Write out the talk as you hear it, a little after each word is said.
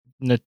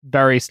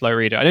very slow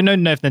reader. I don't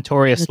know if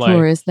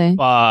notoriously,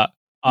 but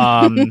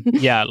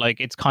yeah, like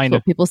it's kind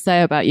That's of what people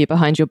say about you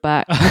behind your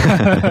back.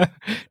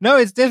 No,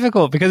 it's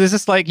difficult because it's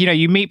just like,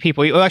 you meet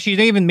people, actually you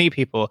don't even meet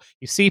people,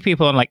 you see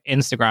people on like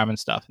Instagram and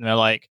stuff, and they're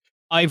like,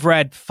 I've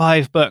read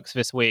 5 books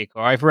this week,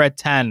 or I've read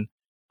 10,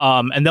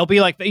 and they'll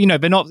be like,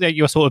 they're not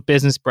your sort of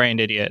business brained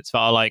idiots that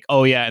are like,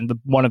 oh yeah, and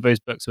one of those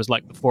books was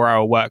like the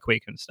 4-hour work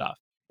week and stuff.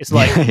 It's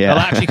like they'll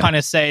actually kind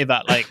of say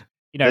that, like,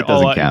 that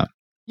doesn't count.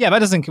 Yeah, that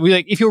doesn't.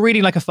 Like, if you're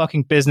reading like a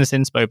fucking business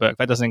inspo book,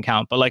 that doesn't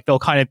count. But like, they'll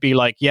kind of be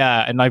like,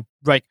 yeah, and I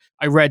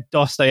read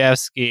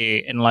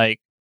Dostoevsky in like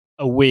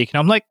a week, and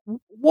I'm like,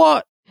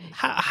 what?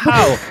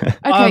 How?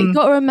 Okay, you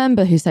got to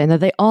remember, Hussein, that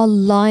they are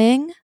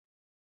lying.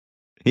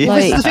 Yeah.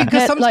 Like, the thing,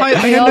 'cause sometimes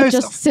like, they are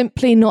just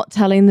simply not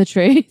telling the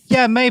truth.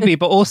 Yeah, maybe,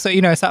 but also,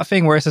 it's that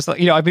thing where it's just like,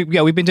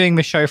 we've been doing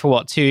this show for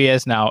what, 2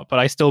 years now, but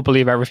I still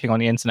believe everything on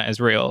the internet is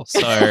real.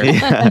 So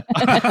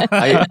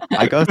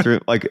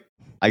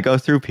I go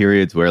through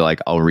periods where like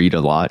I'll read a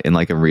lot in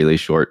like a really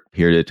short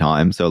period of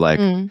time. So like,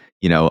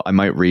 I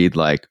might read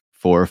like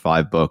 4 or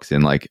 5 books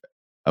in like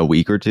a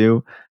week or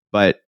two,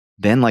 but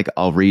then like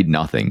I'll read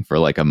nothing for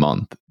like a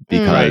month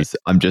because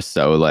I'm just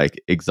so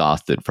like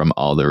exhausted from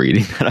all the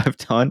reading that I've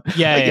done.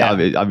 Yeah.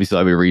 Obviously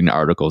I'll be reading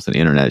articles and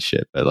internet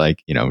shit, but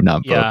like,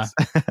 not books.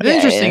 It's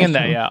interesting in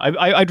there. Yeah.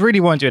 I'd really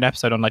want to do an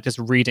episode on like just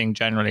reading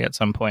generally at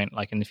some point,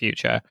 like in the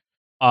future.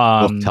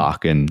 Book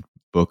talk and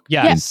book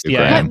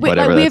Instagram,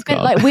 whatever that's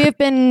called.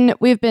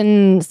 We've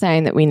been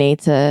saying that we need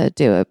to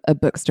do a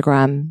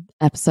Bookstagram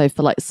episode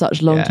for like such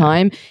a long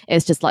time.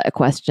 It's just like a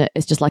question.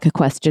 It's just like a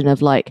question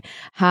of like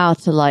how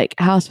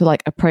to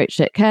approach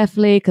it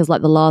carefully, because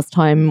like the last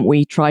time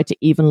we tried to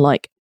even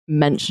like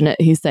mention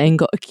it, Hussein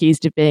got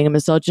accused of being a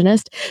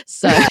misogynist.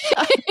 So did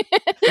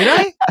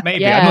I?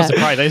 Maybe. I'm not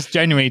surprised. I just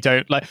genuinely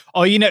don't like.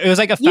 Oh, it was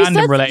like a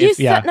fandom related.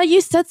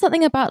 You said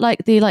something about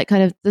like the like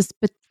kind of this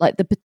like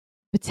the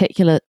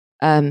particular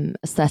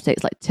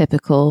aesthetics like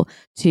typical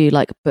to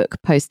like book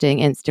posting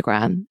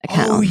Instagram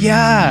account. Oh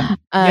yeah.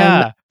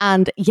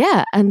 And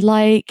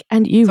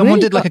you someone really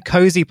did like a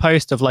cozy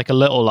post of like a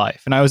little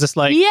life, and I was just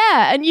like,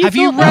 and you have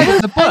you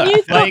read the book? And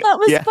you thought that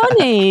was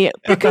funny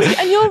because,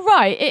 and you're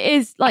right,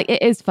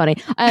 it is funny,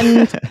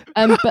 and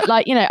but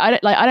like I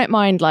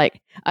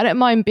don't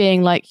mind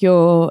being like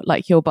your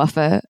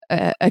buffer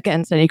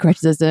against any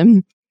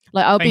criticism.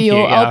 Like I'll be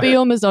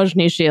your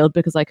misogyny shield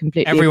because I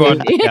completely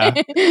everyone. agree.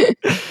 Yeah.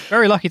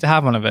 Very lucky to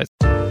have one of it.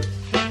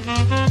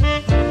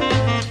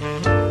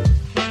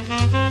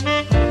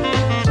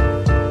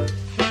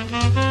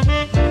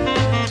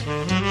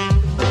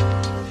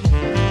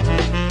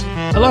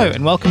 Hello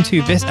and welcome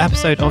to this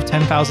episode of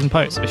 10,000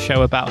 Posts, a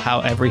show about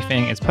how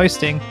everything is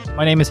posting.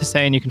 My name is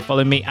Hussein. You can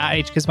follow me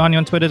at hkazvani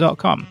on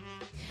twitter.com.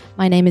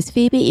 My name is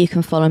Phoebe. You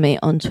can follow me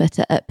on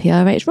Twitter at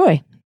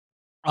prhroy.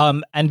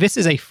 And this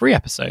is a free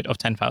episode of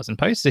 10,000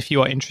 Posts. If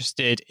you are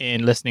interested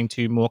in listening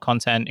to more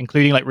content,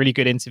 including like really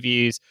good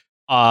interviews,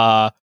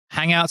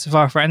 hangouts with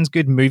our friends,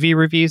 good movie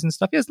reviews and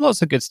stuff. There's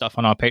lots of good stuff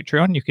on our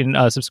Patreon. You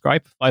can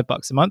subscribe for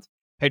 $5 a month,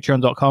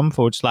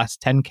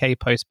 patreon.com/10K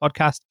Post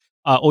Podcast.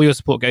 All your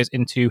support goes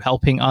into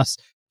helping us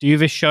do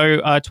this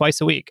show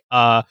twice a week.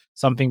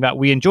 Something that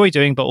we enjoy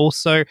doing, but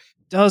also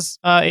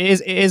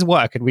it is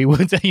work, and we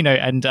would, it's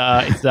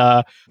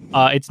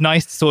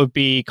nice to sort of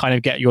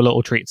get your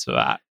little treats for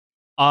that.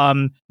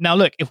 Now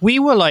look, if we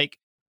were like,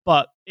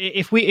 but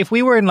if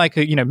we were in like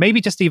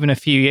maybe just even a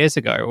few years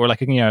ago, or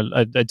like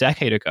a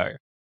decade ago,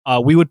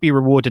 we would be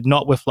rewarded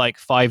not with like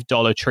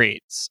 $5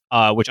 treats,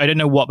 which I don't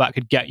know what that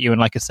could get you in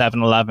like a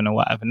 7-Eleven or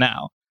whatever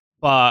now.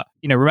 But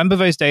remember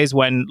those days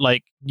when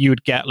like you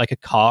would get like a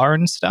car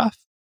and stuff?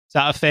 Is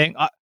that a thing?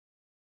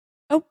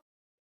 A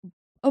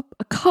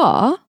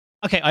car?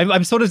 Okay,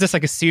 I'm sort of just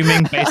like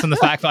assuming based on the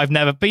fact that I've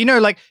never, but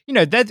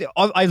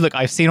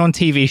I've seen on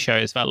TV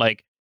shows that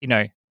like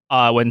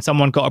when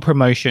someone got a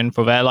promotion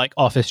for their like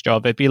office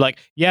job, it'd be like,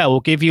 yeah,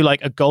 we'll give you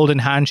like a golden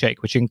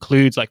handshake, which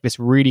includes like this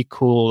really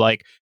cool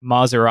like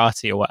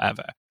Maserati or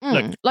whatever.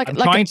 Look, like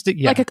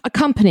a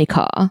company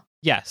car.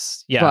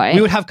 Yes, yeah, right.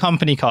 We would have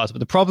company cars, but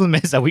the problem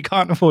is that we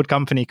can't afford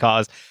company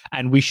cars,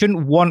 and we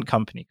shouldn't want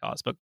company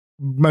cars, but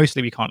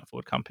mostly we can't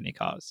afford company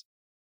cars.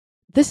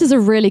 This is a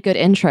really good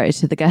intro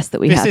to the guest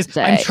that we have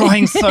today. I'm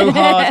trying so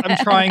hard.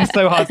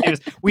 To do this.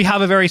 We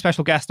have a very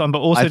special guest on, but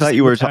also I thought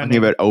you were talking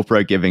about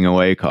Oprah giving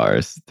away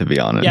cars, to be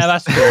honest. Yeah,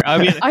 that's true. I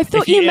mean, I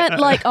thought you meant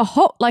like a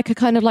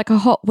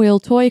Hot Wheel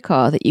toy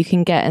car that you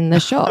can get in the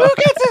shop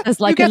as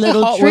like a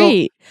little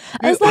treat.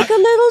 As like a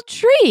little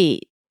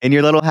treat. In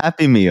your little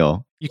Happy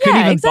Meal. You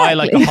couldn't even buy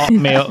like a Hot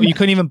Meal. You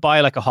couldn't even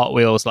buy like a Hot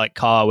Wheels like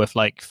car with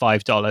like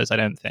 $5. I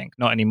don't think,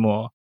 not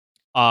anymore.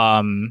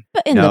 But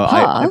in the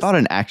past, I bought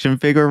an action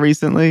figure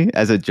recently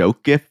as a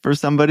joke gift for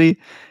somebody,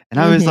 and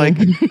I was like,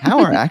 "How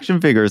are action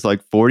figures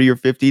like $40 or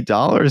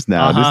 $50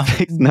 now? This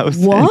makes no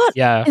sense." What?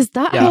 Yeah, is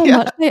that how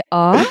much they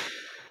are?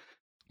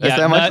 That's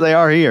how much they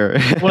are here.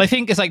 Well, I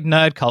think it's like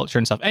nerd culture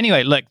and stuff.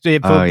 Anyway, look,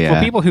 for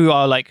people who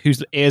are like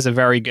whose ears are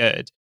very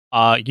good.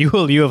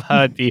 you have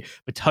heard the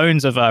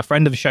tones of a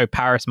friend of the show,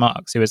 Paris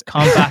Marks, who has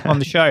come back on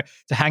the show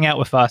to hang out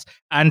with us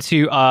and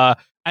to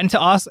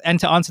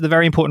answer the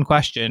very important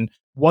question: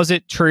 was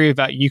it true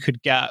that you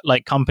could get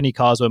like company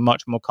cars were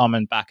much more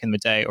common back in the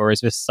day, or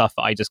is this stuff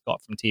that I just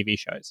got from TV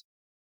shows?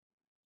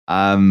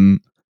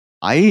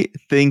 I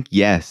think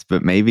yes,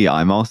 but maybe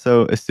I'm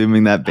also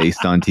assuming that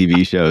based on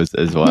TV shows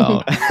as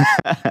well.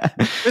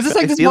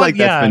 I feel like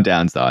that's been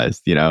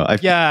downsized, you know?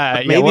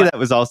 Maybe that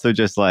was also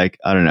just like,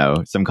 I don't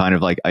know, some kind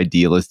of like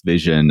idealist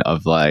vision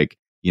of like,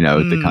 you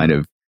know, the kind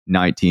of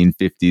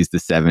 1950s to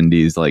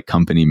 70s like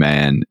company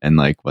man and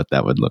like what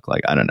that would look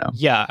like. I don't know.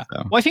 Yeah.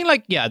 So. Well, I think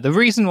like, the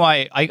reason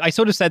why I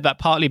sort of said that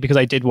partly because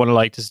I did want to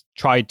like just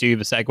try do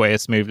the segue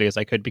as smoothly as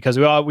I could, because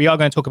we are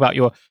going to talk about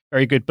your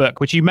very good book,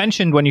 which you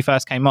mentioned when you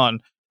first came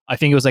on. I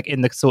think it was like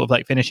in the sort of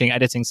like finishing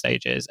editing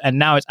stages, and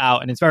now it's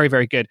out and it's very,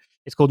 very good.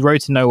 It's called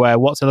Road to Nowhere: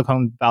 What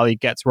Silicon Valley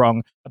Gets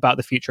Wrong About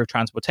the Future of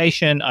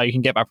Transportation. You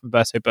can get that from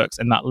Verso Books,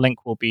 and that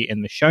link will be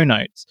in the show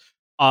notes.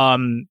 I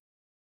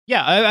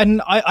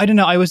don't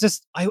know. I was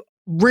just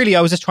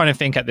trying to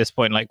think at this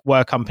point, like,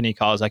 were company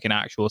cars like an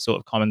actual sort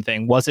of common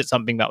thing? Was it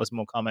something that was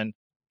more common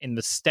in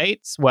the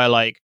States, where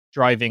like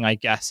driving, I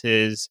guess,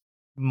 is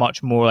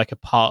much more like a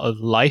part of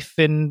life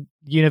in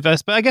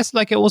universe? But I guess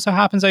like it also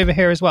happens over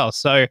here as well.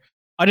 So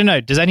I don't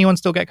know. Does anyone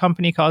still get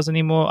company cars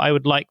anymore? I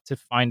would like to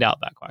find out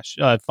that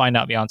question. Find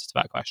out the answer to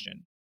that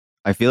question.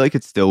 I feel like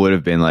it still would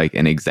have been like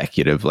an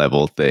executive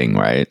level thing,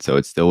 right? So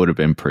it still would have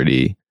been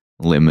pretty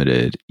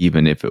limited,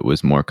 even if it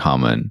was more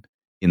common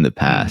in the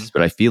past.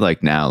 But I feel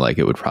like now, like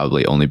it would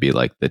probably only be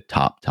like the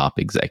top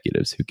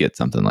executives who get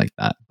something like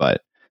that.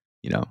 But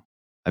you know,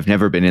 I've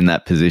never been in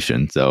that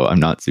position, so I'm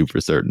not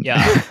super certain.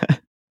 Yeah.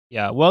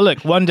 Yeah, well,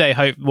 look, one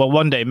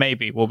day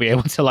maybe we'll be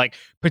able to like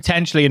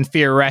potentially and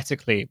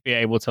theoretically be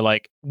able to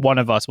like one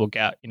of us will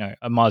get, you know,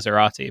 a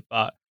Maserati,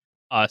 but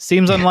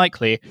seems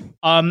unlikely.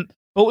 But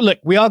look,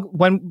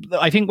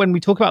 I think when we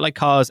talk about like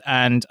cars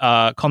and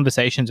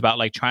conversations about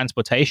like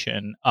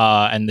transportation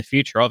and the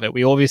future of it,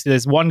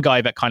 there's one guy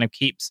that kind of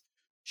keeps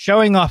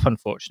showing up,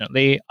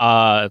 unfortunately.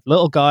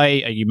 Little guy,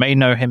 you may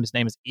know him. His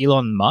name is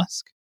Elon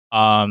Musk.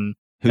 Who's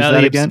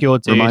that again?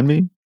 Dude. Remind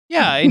me.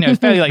 Yeah, you know,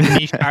 fairly like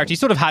niche character. He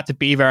sort of had to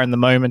be there in the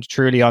moment to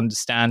truly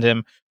understand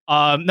him.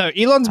 No,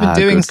 Elon's been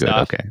doing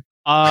stuff. Okay.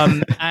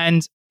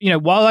 And you know,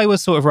 while I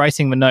was sort of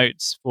writing the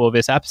notes for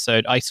this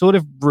episode, I sort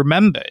of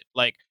remembered,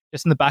 like,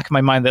 just in the back of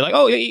my mind, they're like,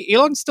 oh,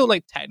 Elon's still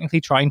like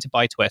technically trying to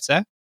buy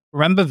Twitter.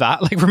 Remember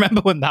that? Like,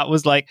 remember when that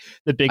was like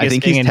the biggest thing?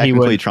 I think he's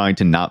technically trying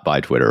to not buy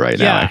Twitter right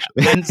now,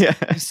 actually.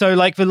 And so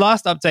like the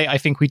last update I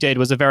think we did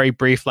was a very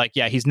brief, like,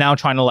 he's now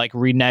trying to like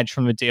renege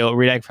from the deal,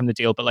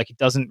 but like he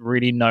doesn't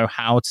really know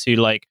how to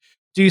like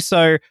do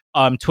so.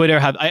 Twitter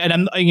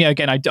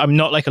I'm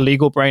not like a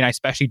legal brain. I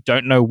especially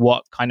don't know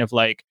what kind of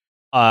like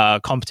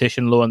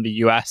competition law in the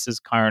US is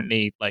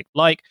currently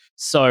like.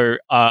 So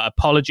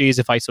apologies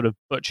if I sort of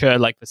butcher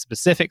like the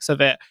specifics of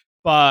it,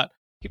 but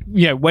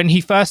you know, when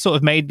he first sort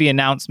of made the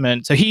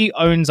announcement, so he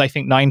owns, I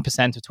think,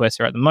 9% of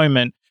Twitter at the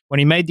moment. When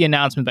he made the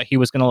announcement that he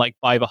was going to like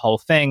buy the whole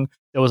thing,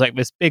 there was like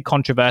this big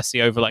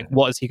controversy over like,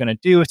 what is he going to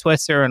do with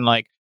Twitter? And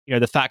like, you know,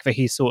 the fact that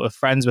he's sort of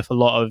friends with a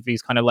lot of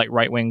these kind of like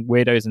right-wing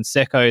weirdos and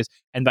sickos,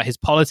 and that his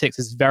politics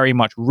is very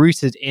much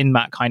rooted in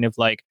that kind of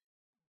like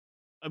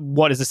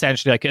what is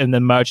essentially like an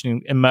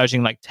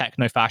emerging like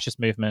techno-fascist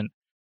movement.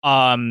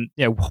 You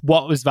know,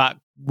 what's that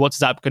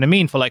going to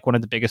mean for like one of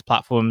the biggest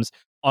platforms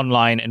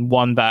online, and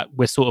one that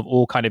we're sort of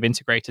all kind of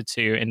integrated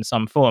to in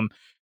some form?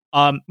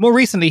 More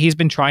recently, he's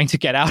been trying to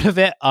get out of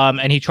it,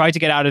 and he tried to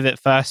get out of it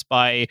first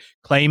by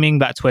claiming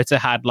that Twitter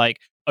had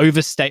like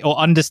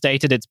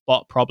understated its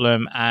bot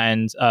problem,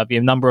 and the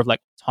number of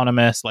like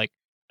autonomous like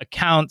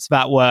accounts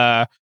that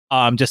were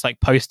just like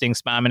posting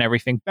spam and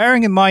everything,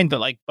 bearing in mind that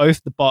like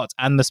both the bots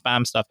and the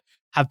spam stuff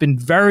have been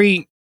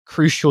very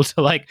crucial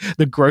to like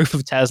the growth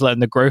of Tesla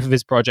and the growth of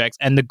his projects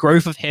and the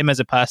growth of him as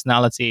a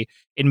personality,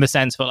 in the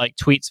sense that like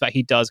tweets that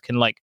he does can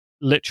like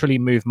literally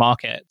move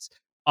markets.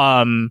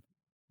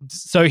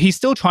 So he's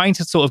still trying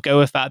to sort of go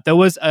with that. There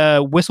was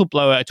a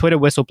Twitter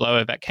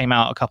whistleblower that came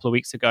out a couple of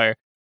weeks ago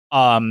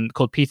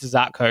called Peter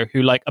Zatko,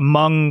 who like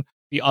among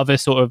the other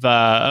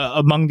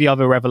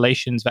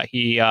revelations that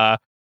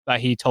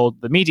he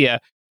told the media,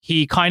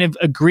 he kind of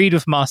agreed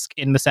with Musk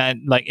in the sense,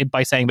 like,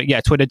 by saying, but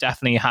yeah, Twitter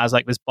definitely has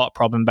like this bot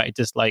problem that it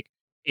just like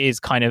is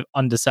kind of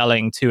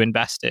underselling to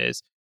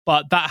investors.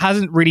 But that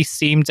hasn't really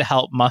seemed to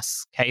help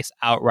Musk's case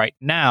out right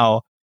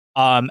now.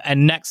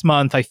 And next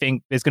month, I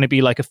think there's going to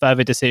be like a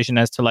further decision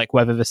as to like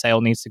whether the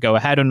sale needs to go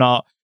ahead or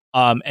not.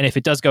 And if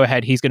it does go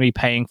ahead, he's going to be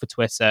paying for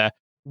Twitter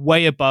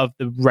way above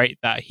the rate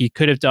that he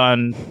could have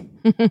done.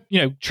 You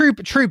know,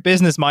 true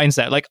business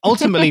mindset. Like,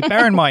 ultimately,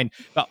 bear in mind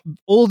that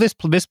all this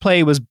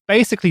play was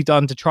basically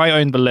done to try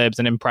own the libs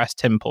and impress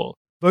Tim Pool.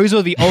 Those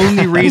are the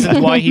only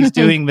reasons why he's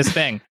doing this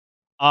thing.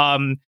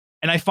 And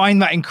I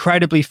find that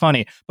incredibly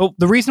funny. But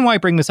the reason why I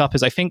bring this up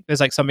is I think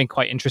there's like something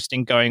quite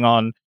interesting going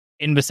on,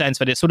 in the sense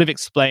that it sort of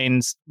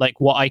explains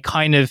like what I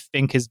kind of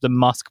think is the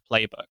Musk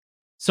playbook.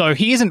 So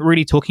he isn't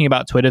really talking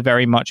about Twitter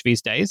very much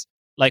these days.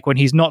 like when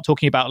he's not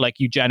talking about like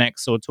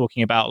eugenics or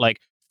talking about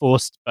like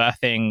forced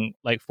birthing,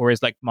 like for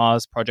his like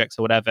Mars projects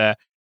or whatever,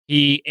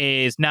 he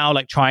is now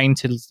like trying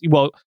to,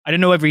 well, I don't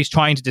know whether he's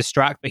trying to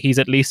distract, but he's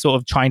at least sort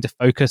of trying to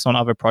focus on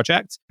other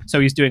projects. So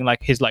he's doing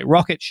like his like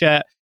rocket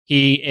shit.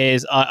 He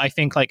is, I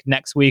think like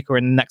next week or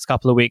in the next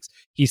couple of weeks,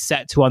 he's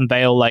set to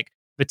unveil like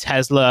the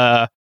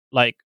Tesla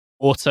like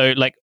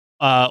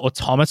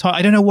automaton.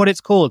 I don't know what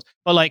it's called,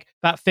 but like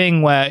that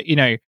thing where, you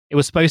know, it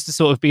was supposed to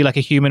sort of be like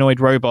a humanoid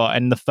robot,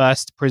 and the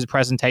first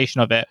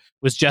presentation of it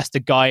was just a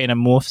guy in a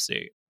morph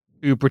suit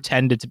who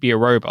pretended to be a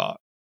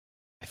robot.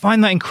 I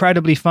find that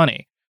incredibly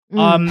funny.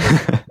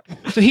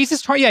 So he's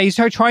just he's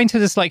trying to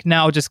just like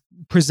now just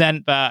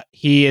present that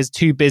he is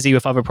too busy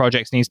with other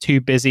projects and he's too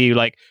busy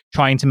like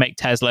trying to make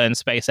Tesla and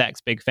SpaceX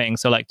big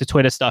things. So like the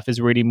Twitter stuff is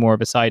really more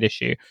of a side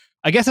issue.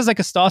 I guess as like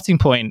a starting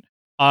point,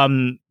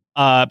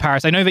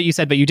 Paris, I know that you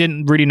said that you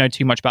didn't really know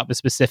too much about the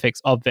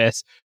specifics of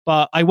this,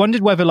 but I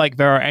wondered whether like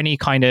there are any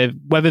kind of,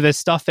 whether there's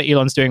stuff that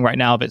Elon's doing right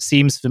now that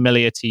seems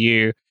familiar to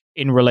you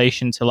in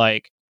relation to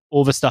like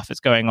all the stuff that's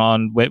going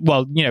on with,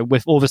 well, you know,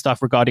 with all the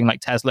stuff regarding like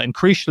Tesla and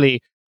crucially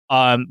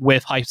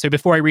with hype. So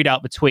before I read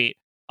out the tweet,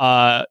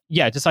 I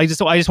just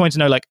wanted to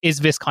know, like, is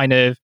this kind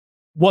of,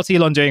 what's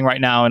Elon doing right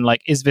now, and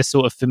like, is this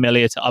sort of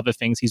familiar to other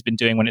things he's been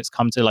doing when it's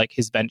come to like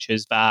his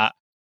ventures that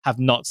have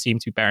not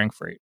seemed to be bearing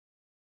fruit?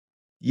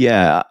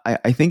 Yeah,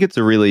 I think it's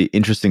a really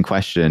interesting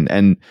question.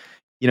 And,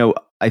 you know,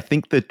 I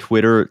think the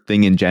Twitter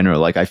thing in general,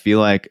 like, I feel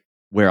like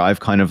where I've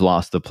kind of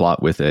lost the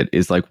plot with it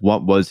is like,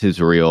 what was his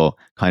real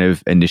kind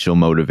of initial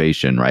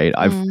motivation, right?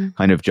 I've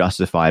kind of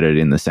justified it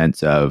in the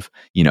sense of,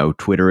 you know,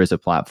 Twitter is a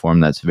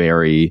platform that's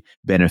very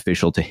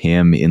beneficial to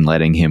him in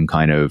letting him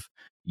kind of,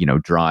 you know,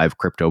 drive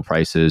crypto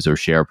prices or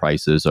share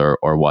prices or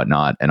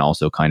whatnot, and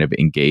also kind of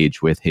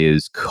engage with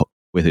his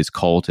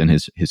cult and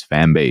his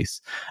fan base.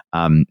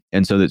 And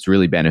so that's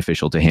really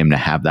beneficial to him to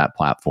have that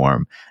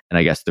platform. And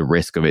I guess the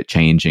risk of it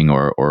changing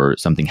or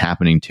something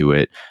happening to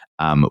it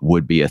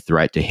would be a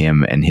threat to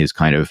him and his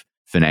kind of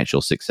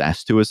financial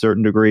success to a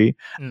certain degree.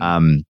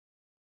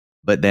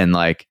 But then,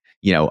 like,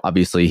 you know,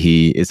 obviously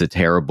he is a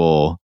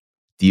terrible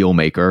deal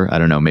maker. I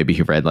don't know, maybe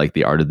he read like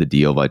The Art of the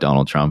Deal by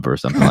Donald Trump or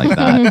something like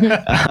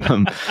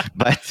that.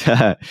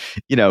 But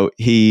you know,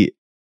 he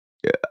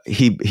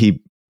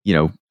you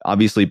know,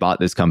 obviously bought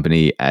this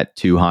company at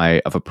too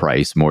high of a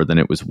price, more than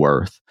it was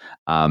worth.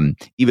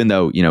 Even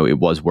though, you know, it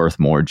was worth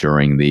more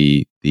during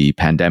the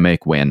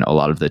pandemic when a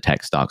lot of the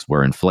tech stocks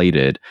were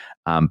inflated.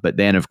 But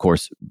then, of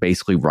course,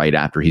 basically right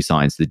after he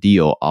signs the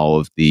deal, all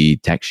of the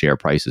tech share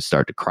prices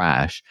start to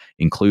crash,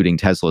 including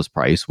Tesla's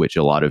price, which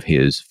a lot of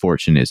his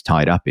fortune is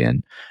tied up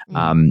in.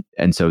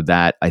 And so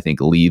that, I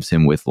think, leaves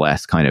him with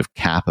less kind of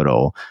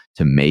capital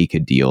to make a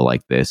deal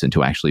like this and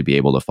to actually be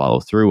able to follow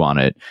through on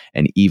it.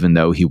 And even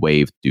though he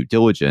waived due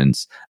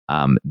diligence,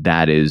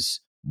 that is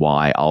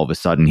why all of a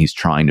sudden he's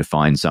trying to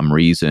find some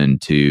reason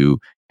to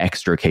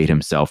extricate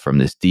himself from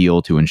this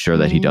deal to ensure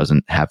that he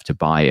doesn't have to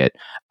buy it,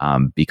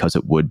 because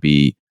it would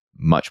be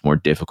much more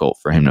difficult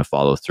for him to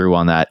follow through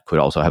on that. Could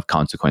also have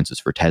consequences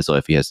for Tesla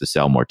if he has to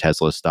sell more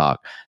Tesla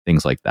stock,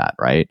 things like that,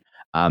 right?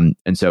 And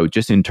so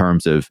just in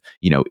terms of,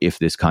 you know, if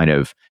this kind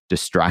of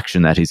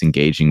distraction that he's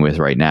engaging with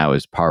right now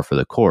is par for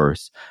the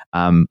course,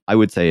 I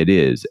would say it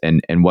is.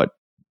 And what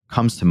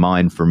comes to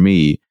mind for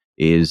me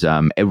is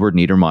Edward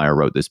Niedermeyer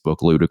wrote this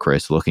book,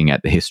 Ludicrous, looking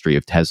at the history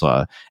of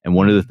Tesla. And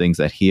one of the things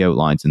that he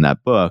outlines in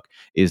that book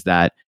is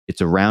that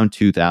it's around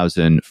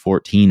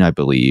 2014, I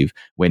believe,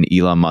 when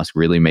Elon Musk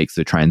really makes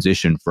the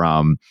transition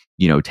from,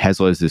 you know,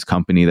 Tesla is this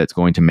company that's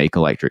going to make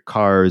electric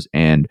cars,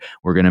 and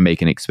we're going to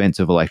make an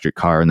expensive electric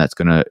car, and that's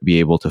going to be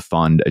able to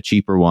fund a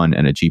cheaper one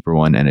and a cheaper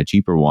one and a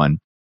cheaper one.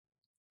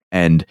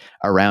 And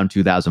around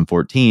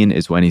 2014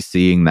 is when he's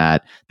seeing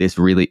that this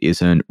really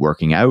isn't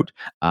working out.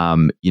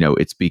 You know,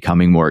 it's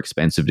becoming more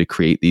expensive to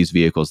create these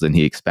vehicles than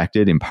he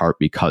expected, in part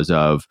because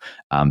of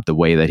the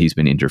way that he's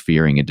been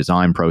interfering in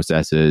design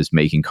processes,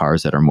 making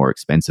cars that are more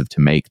expensive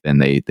to make than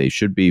they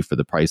should be for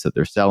the price that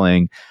they're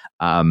selling,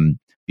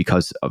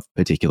 because of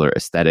particular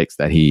aesthetics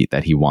that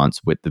he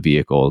wants with the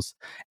vehicles.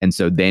 And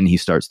so then he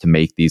starts to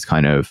make these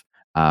kind of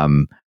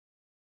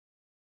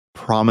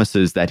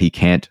promises that he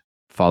can't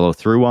follow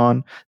through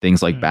on,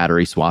 things like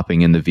battery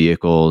swapping in the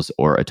vehicles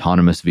or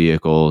autonomous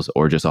vehicles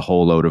or just a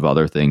whole load of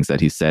other things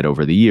that he's said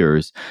over the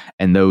years.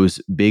 And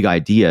those big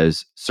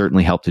ideas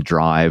certainly help to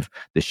drive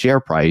the share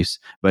price,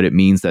 but it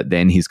means that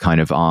then he's kind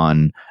of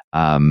on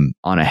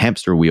a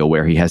hamster wheel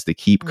where he has to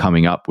keep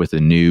coming up with a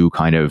new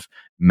kind of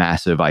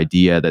massive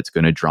idea that's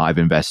going to drive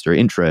investor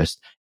interest,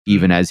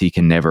 even as he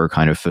can never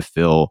kind of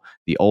fulfill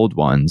the old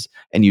ones.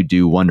 And you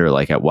do wonder,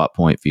 like, at what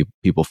point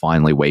people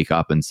finally wake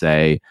up and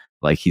say,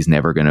 like, he's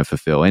never going to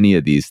fulfill any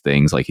of these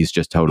things. Like, he's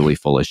just totally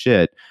full of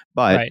shit.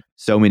 But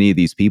so many of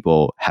these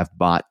people have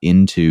bought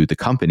into the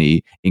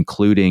company,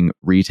 including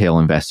retail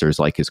investors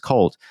like his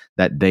cult,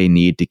 that they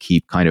need to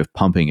keep kind of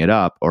pumping it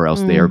up, or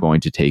else they are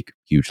going to take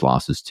huge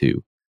losses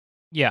too.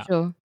 Yeah.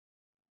 Sure.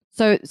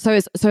 So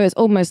it's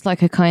almost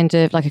like a kind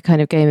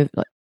of game of,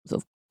 like,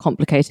 sort of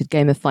complicated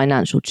game of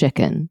financial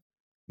chicken.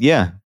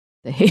 Yeah.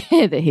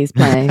 that he's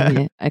playing.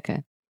 Yeah.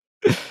 Okay.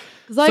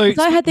 Because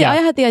I had the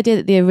idea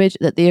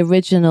that the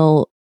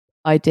original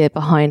idea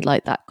behind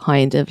like that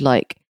kind of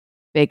like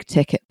big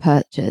ticket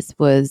purchase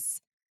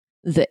was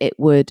that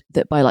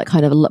by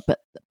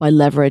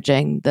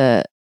leveraging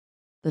the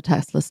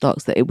Tesla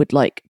stocks, that it would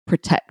like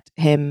protect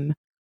him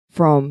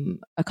from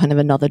a kind of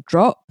another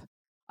drop.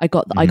 I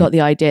got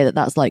the idea that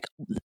that's like,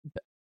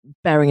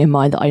 bearing in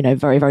mind that I know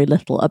very, very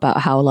little about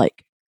how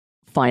like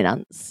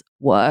finance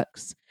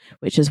works,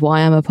 which is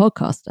why I'm a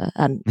podcaster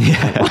and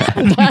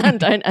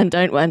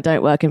don't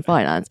work in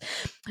finance.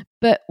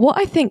 But what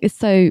I think is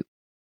so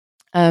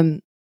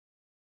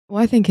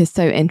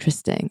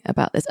interesting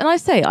about this, and I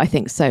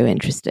think so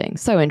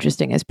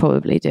interesting is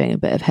probably doing a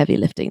bit of heavy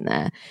lifting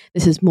there.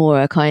 This is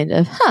more a kind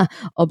of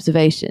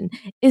observation,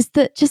 is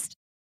that just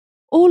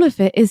all of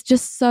it is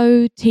just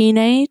so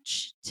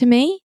teenage to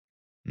me.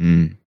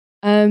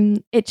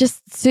 It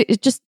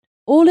just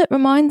all it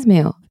reminds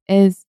me of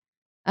is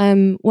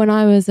when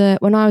I was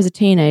a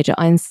teenager,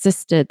 I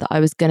insisted that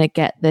I was going to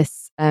get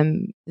this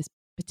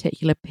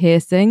particular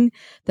piercing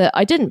that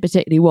I didn't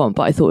particularly want,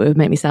 but I thought it would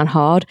make me sound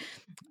hard.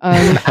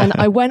 And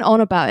I went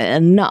on about it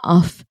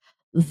enough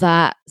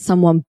that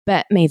someone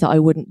bet me that I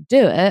wouldn't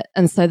do it,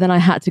 and so then I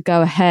had to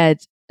go ahead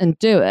and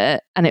do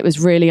it, and it was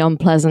really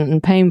unpleasant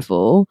and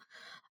painful.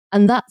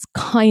 And that's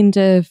kind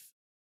of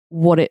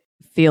what it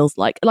feels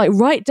like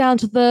right down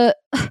to the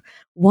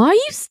why are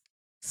you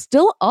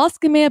still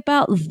asking me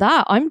about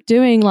that? I'm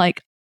doing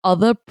like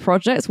other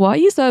projects. Why are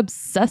you so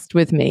obsessed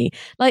with me?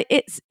 Like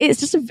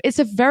it's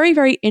a very,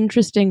 very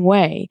interesting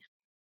way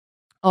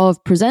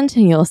of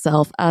presenting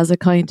yourself as a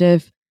kind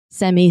of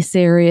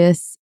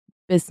semi-serious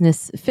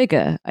business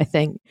figure. I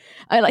think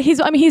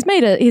he's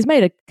made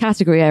a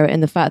category error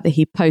in the fact that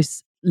he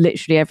posts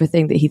literally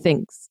everything that he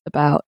thinks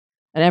about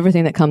and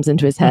everything that comes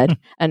into his head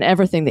and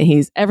everything that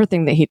he does,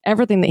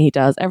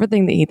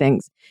 everything that he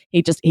thinks.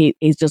 He's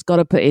just got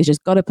to put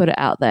it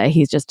out there.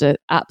 He's just an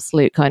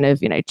absolute kind of,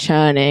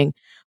 churning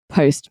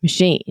post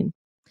machine.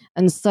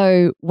 And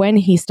so when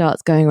he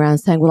starts going around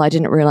saying, well, I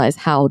didn't realize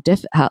how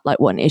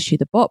what an issue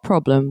the bot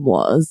problem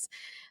was,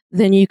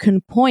 then you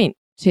can point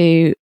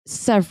to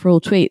several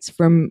tweets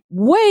from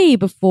way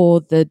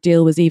before the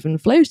deal was even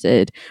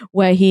floated,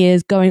 where he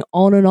is going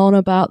on and on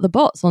about the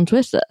bots on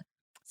Twitter.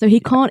 So he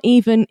can't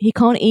even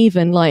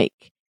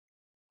like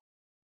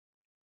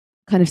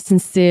kind of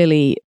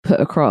sincerely put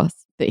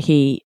across that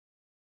he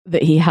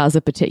has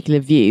a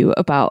particular view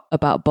about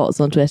bots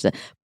on Twitter.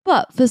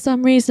 But for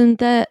some reason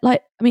they're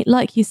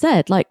like you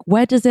said, like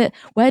where does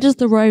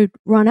the road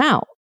run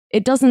out?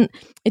 It doesn't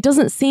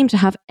seem to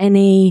have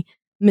any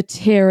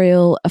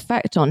material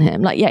effect on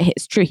him. Like, yeah,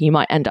 it's true, he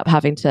might end up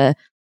having to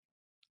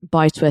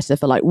buy Twitter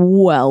for like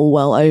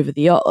well over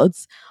the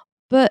odds.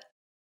 But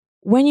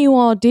when you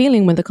are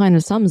dealing with the kind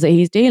of sums that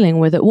he's dealing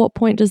with, at what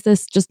point does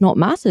this just not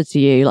matter to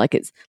you? Like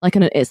it's like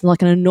an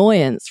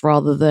annoyance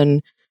rather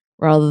than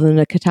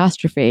a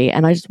catastrophe.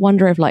 And I just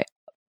wonder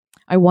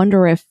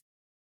if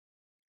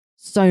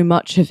so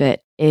much of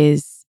it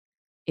is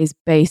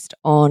based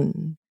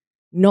on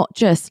not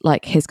just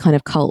like his kind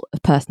of cult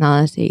of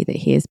personality that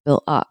he has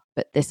built up,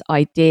 but this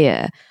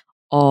idea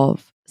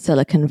of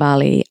Silicon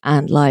Valley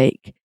and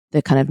like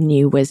the kind of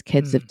new whiz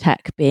kids of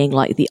tech being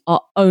like the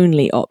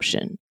only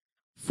option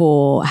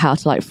for how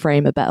to like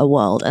frame a better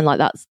world. And like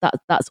that's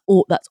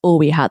all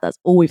we had. That's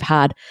all we've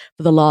had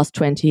for the last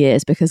 20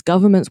 years because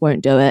governments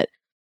won't do it.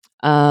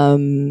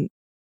 The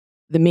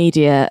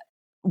media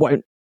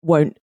won't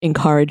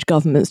encourage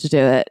governments to do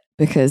it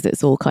because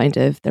it's all kind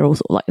of, they're all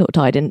sort of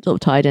tied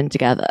in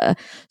together.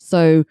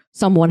 So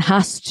someone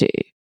has to.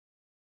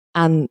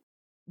 And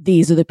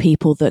these are the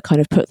people that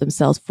kind of put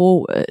themselves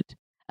forward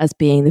as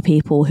being the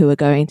people who are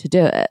going to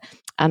do it.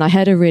 And I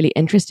had a really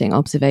interesting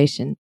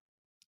observation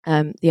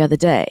the other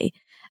day,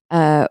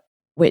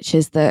 which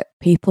is that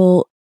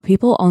people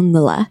on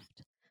the left,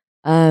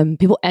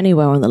 people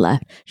anywhere on the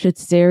left, should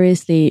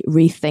seriously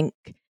rethink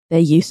their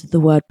use of the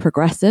word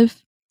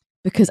progressive,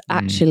 because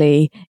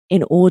actually,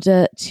 in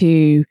order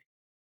to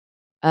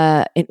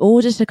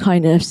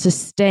kind of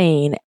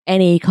sustain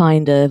any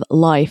kind of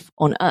life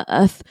on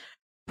Earth,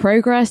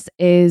 progress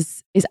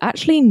is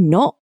actually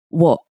not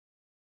what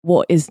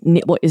is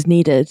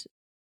needed,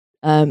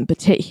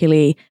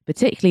 particularly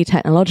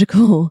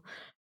technological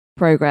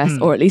progress,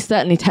 or at least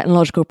certainly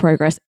technological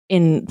progress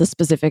in the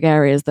specific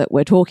areas that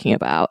we're talking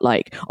about.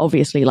 Like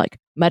obviously, like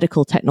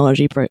medical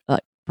technology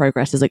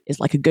progress is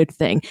like a good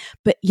thing,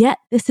 but yet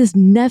this is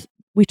never.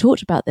 We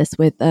talked about this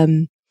with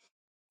Jathan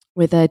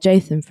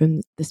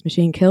from This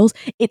Machine Kills.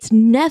 It's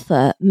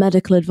never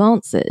medical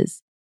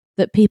advances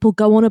that people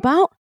go on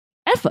about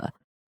ever.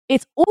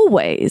 It's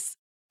always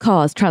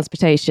cars,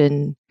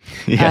 transportation,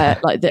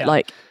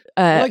 like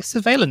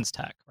surveillance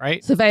tech,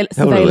 right? Surveillance,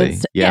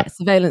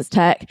 surveillance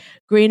tech,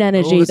 green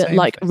energy that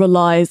like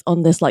relies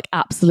on this like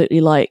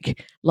absolutely like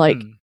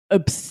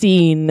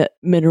obscene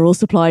mineral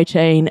supply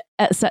chain,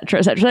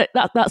 etc.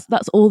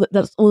 That's all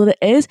that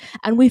it is.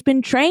 And we've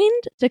been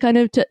trained to kind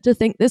of to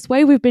think this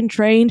way. We've been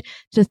trained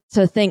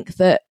to think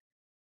that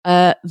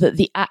that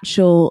the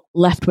actual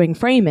left-wing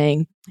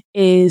framing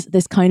is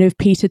this kind of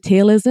Peter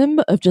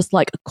Thielism of just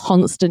like a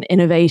constant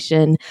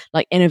innovation,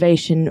 like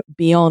innovation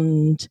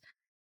beyond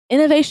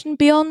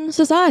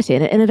society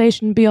and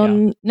innovation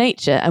beyond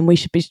nature. And we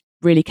should be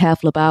really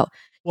careful about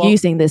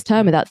using this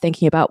term without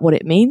thinking about what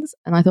it means.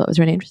 And I thought it was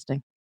really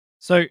interesting.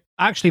 So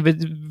actually,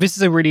 this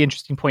is a really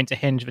interesting point to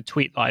hinge the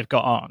tweet that I've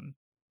got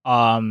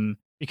on.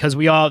 Because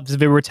we are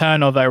the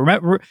return of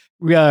remember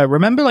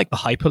like the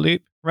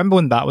Hyperloop? Remember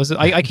when that was?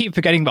 I keep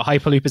forgetting that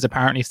Hyperloop is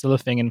apparently still a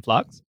thing in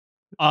flux.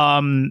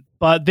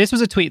 But this was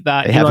a tweet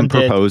that they haven't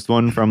proposed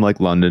one from like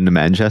London to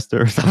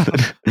Manchester or something.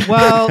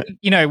 Well,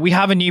 we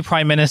have a new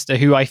prime minister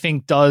who I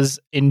think does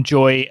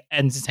enjoy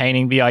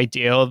entertaining the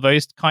idea of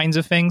those kinds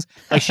of things.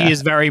 Like she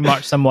is very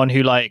much someone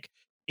who like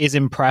is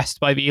impressed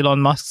by the Elon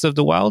Musks of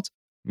the world.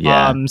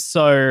 Yeah.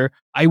 So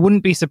I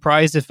wouldn't be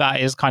surprised if that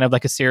is kind of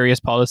like a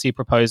serious policy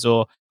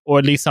proposal, or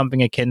at least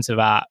something akin to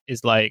that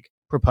is like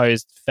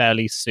proposed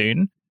fairly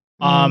soon.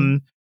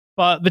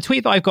 But the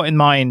tweet that I've got in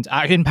mind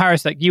in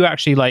Paris, like you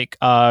actually like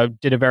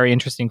did a very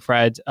interesting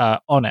thread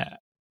on it,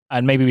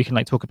 and maybe we can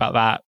like talk about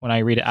that when I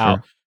read it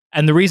out.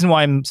 And the reason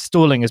why I'm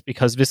stalling is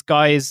because this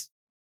guy's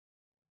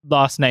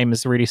last name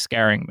is really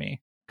scaring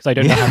me because I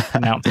don't know how to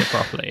pronounce it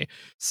properly.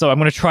 So I'm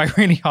going to try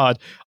really hard.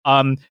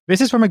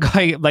 This is from a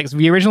guy, like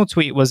the original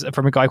tweet was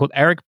from a guy called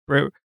Eric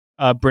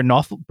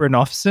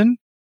Brynjolfsson.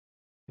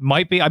 It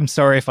might be, I'm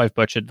sorry if I've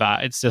butchered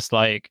that. It's just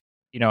like,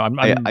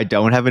 I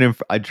don't have it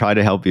I try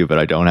to help you, but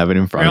I don't have it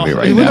in front of me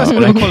right now.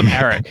 We're going to call him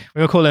Eric.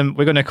 We're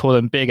going to call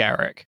him Big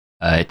Eric.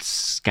 It's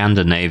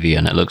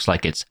Scandinavian. It looks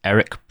like it's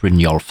Eric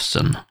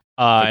Brynjolfsson.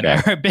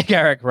 And Big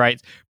Eric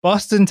writes,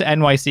 Boston to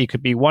NYC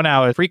could be 1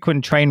 hour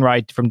frequent train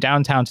ride from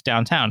downtown to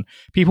downtown.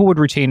 People would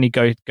routinely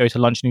go to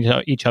lunch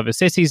in each other's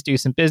cities, do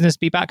some business,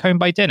 be back home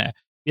by dinner.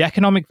 The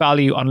economic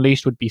value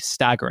unleashed would be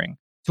staggering.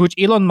 To which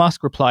Elon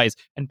Musk replies,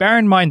 and bear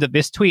in mind that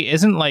this tweet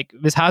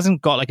this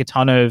hasn't got like a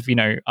ton of,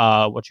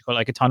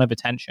 like a ton of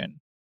attention.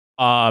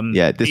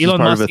 This is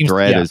part of a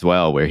thread as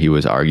well where he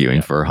was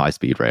arguing for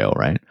high-speed rail,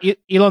 right?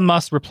 Elon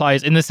Musk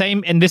replies in this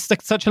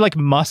like such a like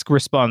Musk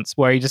response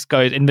where he just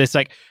goes in this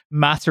like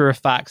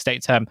matter-of-fact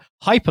state term,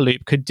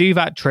 Hyperloop could do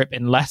that trip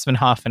in less than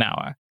half an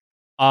hour.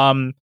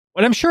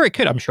 Well, I'm sure it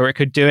could. I'm sure it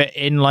could do it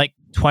in like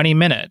 20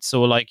 minutes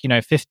or like,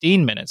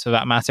 15 minutes for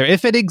that matter,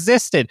 if it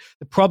existed.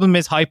 The problem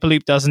is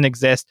Hyperloop doesn't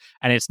exist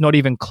and it's not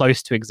even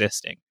close to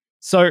existing.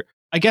 So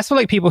I guess for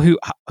like people who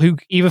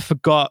either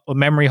forgot or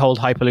memory hold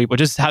Hyperloop or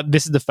just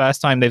this is the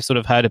first time they've sort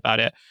of heard about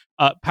it.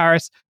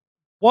 Paris,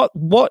 what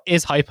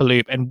is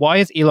Hyperloop and why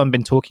has Elon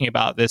been talking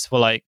about this for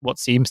like what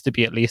seems to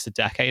be at least a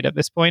decade at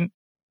this point?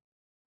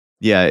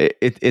 Yeah,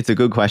 it's a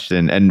good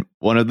question. And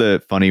one of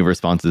the funny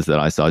responses that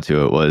I saw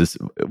to it was,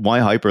 why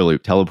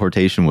Hyperloop?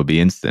 Teleportation would be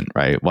instant,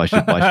 right? Why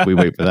should we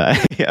wait for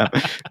that? Yeah,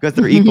 because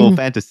they're equal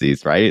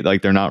fantasies, right?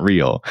 Like they're not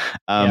real.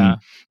 So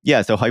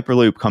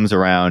Hyperloop comes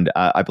around,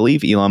 I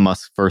believe Elon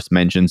Musk first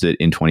mentions it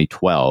in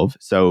 2012.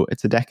 So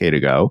it's a decade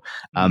ago.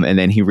 And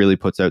then he really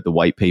puts out the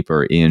white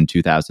paper in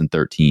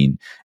 2013.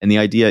 And the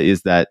idea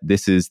is that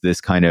this is this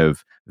kind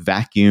of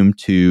vacuum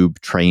tube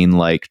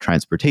train-like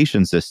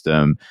transportation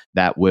system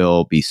that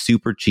will be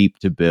super cheap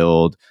to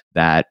build,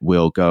 that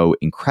will go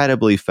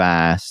incredibly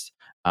fast.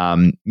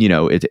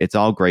 It's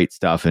all great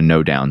stuff and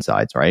no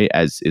downsides, right?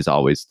 As is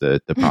always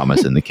the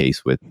promise in the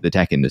case with the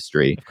tech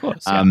industry. Of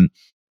course.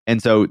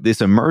 And so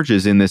this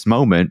emerges in this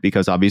moment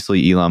because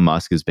obviously Elon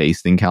Musk is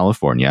based in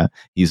California.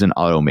 He's an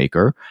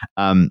automaker.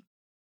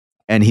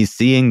 And he's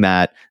seeing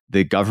that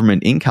the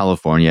government in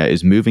California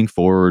is moving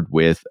forward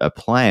with a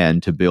plan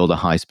to build a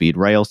high-speed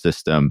rail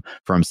system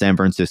from San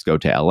Francisco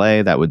to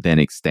LA that would then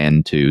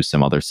extend to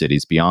some other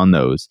cities beyond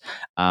those.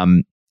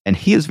 And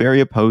he is very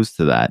opposed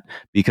to that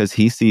because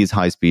he sees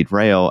high-speed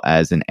rail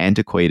as an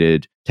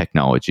antiquated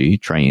technology,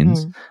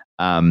 trains.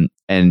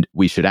 And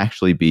we should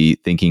actually be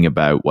thinking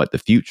about what the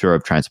future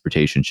of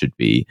transportation should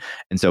be.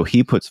 And so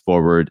he puts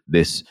forward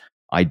this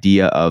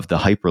idea of the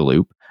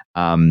Hyperloop.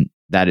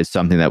 That is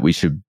something that we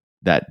should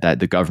that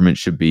the government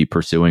should be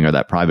pursuing, or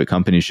that private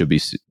companies should be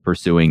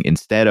pursuing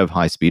instead of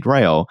high-speed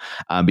rail,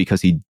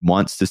 because he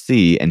wants to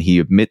see, and he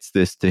admits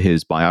this to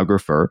his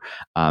biographer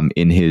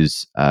in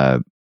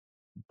the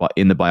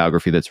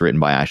biography that's written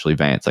by Ashley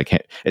Vance.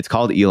 Like, it's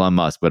called Elon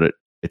Musk, but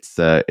it's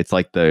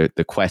like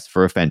the quest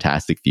for a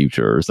fantastic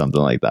future or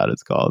something like that.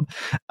 It's called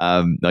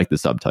like the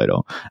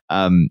subtitle.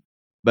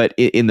 But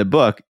in the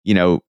book,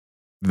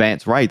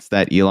 Vance writes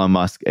that Elon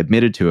Musk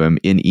admitted to him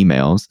in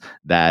emails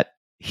that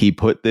he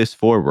put this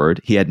forward.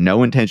 He had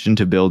no intention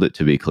to build it,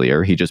 to be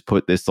clear. He just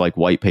put this like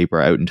white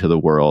paper out into the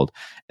world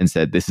and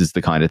said, this is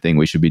the kind of thing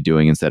we should be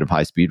doing instead of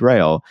high-speed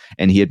rail.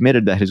 And he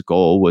admitted that his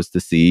goal was to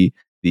see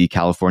the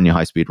California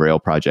high-speed rail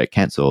project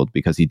canceled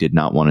because he did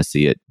not want to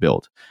see it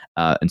built.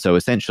 And so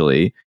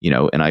essentially,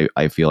 and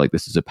I feel like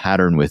this is a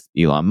pattern with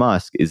Elon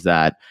Musk, is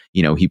that,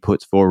 he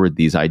puts forward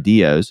these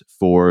ideas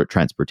for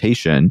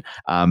transportation,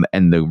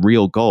 and the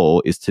real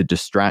goal is to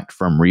distract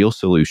from real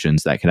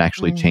solutions that can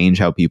actually change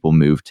how people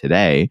move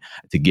today,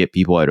 to get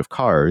people out of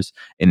cars,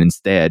 and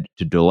instead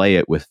to delay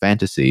it with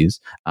fantasies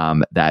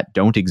that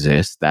don't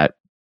exist, that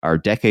are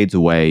decades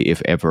away,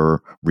 if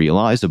ever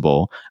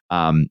realizable,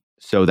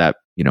 so that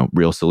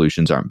real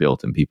solutions aren't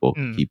built and people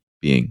keep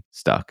being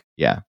stuck.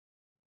 Yeah.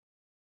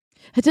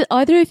 Did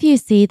either of you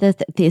see the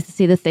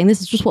thing? This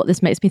is just what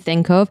this makes me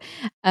think of,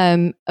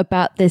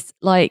 about this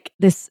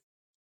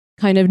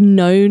kind of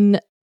known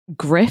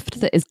grift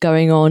that is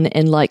going on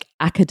in like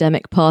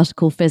academic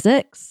particle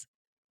physics.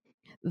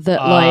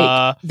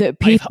 That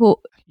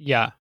people.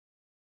 Yeah.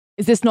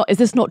 Is this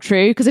not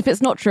true? Because if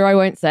it's not true, I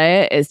won't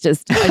say it. It's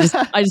just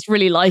I just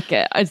really like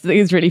it. I just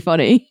think it's really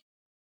funny.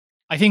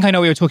 I think I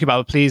know what you're talking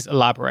about. But please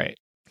elaborate.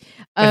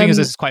 I think this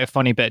is quite a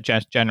funny bit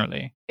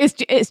generally.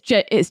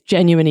 It's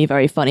genuinely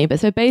very funny. But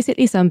so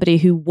basically, somebody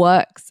who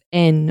works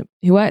in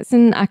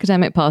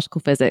academic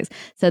particle physics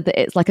said that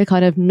it's like a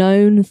kind of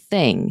known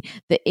thing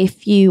that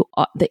if you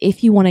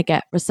want to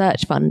get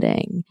research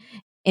funding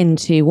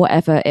into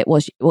whatever it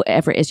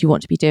is you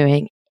want to be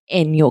doing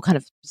in your kind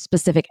of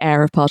specific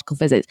area of particle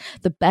physics,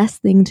 the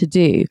best thing to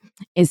do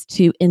is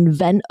to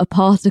invent a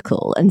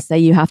particle and say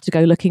you have to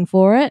go looking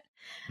for it.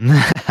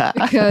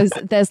 Because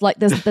there's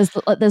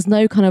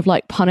no kind of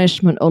like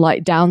punishment or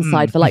like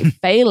downside for like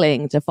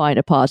failing to find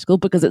a particle,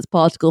 because it's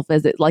particle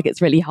physics. Like, it's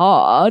really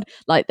hard.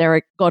 Like, there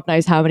are God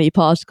knows how many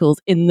particles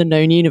in the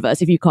known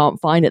universe. If you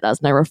can't find it,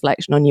 that's no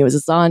reflection on you as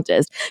a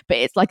scientist. But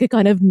it's like a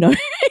kind of known,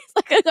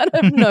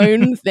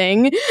 known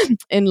thing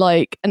in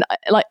like, and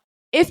like,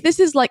 if this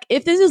is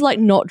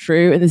not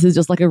true, and this is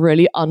just like a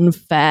really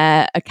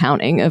unfair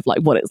accounting of like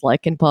what it's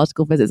like in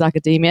particle physics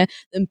academia,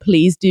 then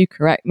please do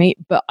correct me.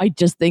 But I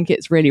just think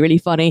it's really, really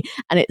funny,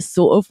 and it's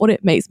sort of what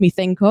it makes me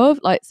think of.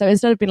 Like, so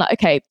instead of being like,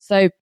 okay,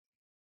 so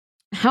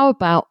how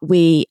about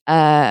we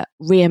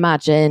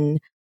reimagine,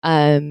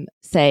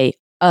 say,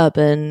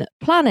 urban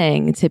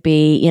planning to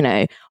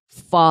be,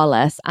 far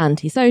less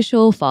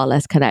antisocial, far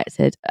less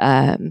connected,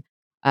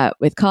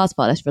 with cars,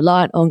 far less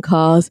reliant on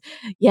cars.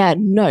 Yeah,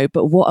 no,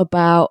 but what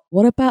about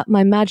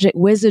my magic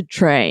wizard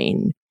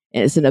train?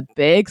 It's in a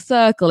big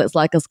circle. It's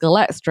like a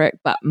Scalextric,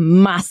 but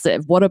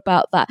massive. What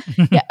about that?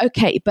 Yeah,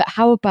 okay, but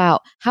how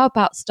about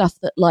stuff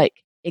that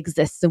like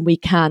exists and we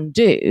can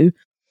do?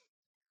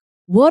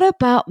 What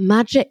about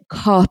magic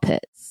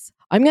carpets?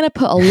 I'm going to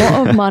put a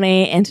lot of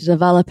money into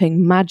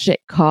developing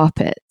magic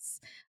carpets,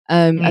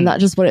 and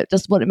that's just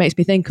what it makes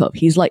me think of.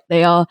 He's like,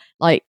 they are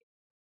like.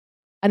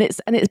 And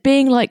it's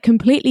being like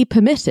completely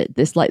permitted,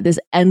 this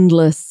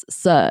endless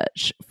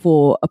search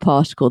for a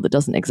particle that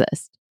doesn't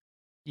exist.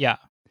 Yeah.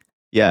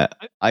 Yeah.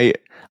 I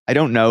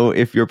don't know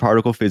if your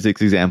particle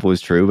physics example is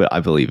true, but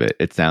I believe it.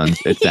 It sounds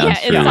true.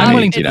 I'm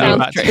willing to believe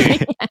that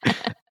too.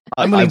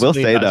 I will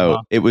say though,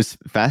 it was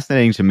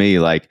fascinating to me.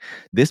 Like,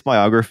 this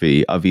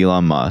biography of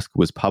Elon Musk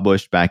was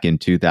published back in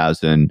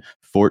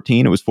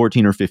 2014. It was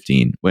 14 or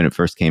 15 when it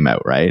first came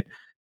out, right?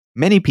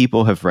 Many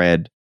people have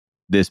read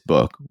this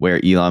book where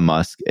Elon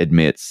Musk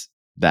admits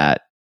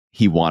that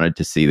he wanted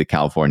to see the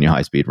California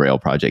high-speed rail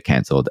project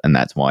canceled, and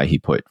that's why he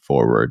put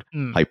forward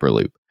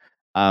Hyperloop.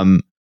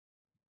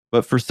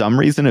 But for some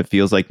reason, it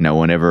feels like no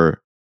one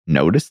ever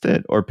noticed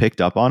it or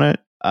picked up on it.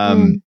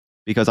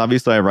 Because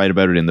obviously I write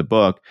about it in the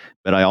book,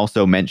 but I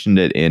also mentioned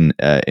it in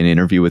an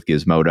interview with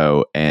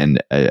Gizmodo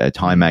and a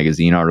Time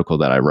magazine article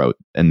that I wrote,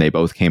 and they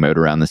both came out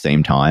around the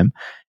same time.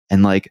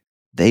 And like,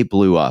 they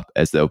blew up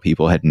as though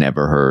people had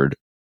never heard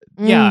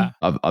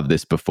of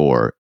this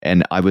before.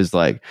 And I was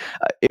like,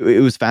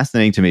 it was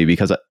fascinating to me,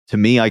 because to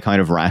me, I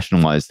kind of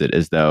rationalized it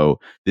as though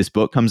this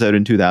book comes out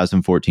in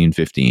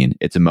 2014-15.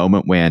 It's a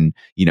moment when,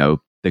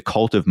 the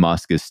cult of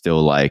Musk is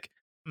still like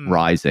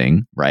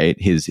rising, right?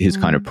 His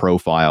kind of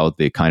profile,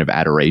 the kind of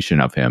adoration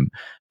of him.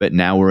 But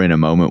now we're in a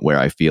moment where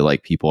I feel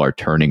like people are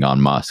turning on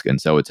Musk. And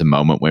so it's a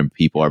moment when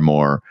people are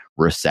more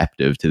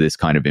receptive to this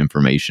kind of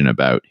information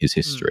about his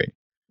history.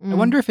 I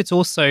wonder if it's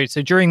also,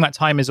 so during that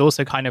time is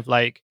also kind of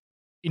like,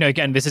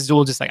 again, this is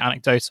all just like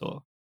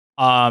anecdotal.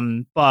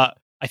 But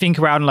I think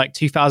around like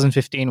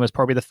 2015 was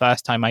probably the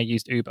first time I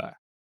used Uber.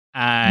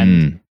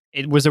 And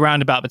it was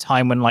around about the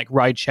time when like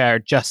rideshare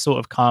had just sort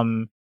of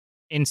come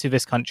into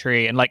this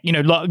country, and like,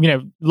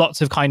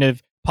 lots of kind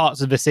of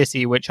parts of the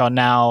city, which are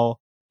now,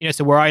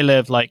 so where I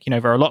live, like,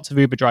 there are lots of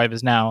Uber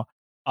drivers now,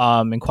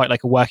 in quite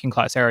like a working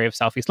class area of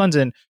Southeast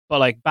London. But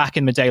like back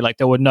in the day, like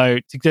there were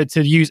to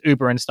use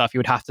Uber and stuff, you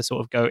would have to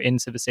sort of go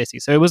into the city.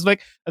 So it was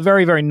like a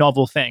very, very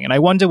novel thing. And I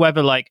wonder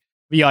whether like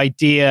the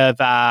idea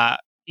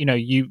that,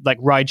 you like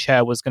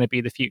rideshare was going to be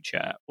the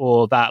future,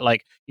 or that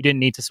like you didn't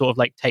need to sort of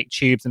like take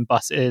tubes and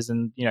buses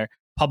and,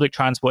 public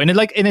transport. And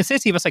like in a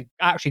city that's like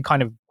actually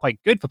kind of quite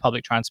good for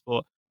public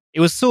transport.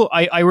 It was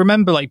I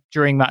remember like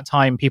during that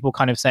time, people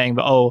kind of saying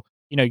that,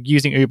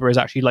 using Uber is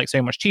actually like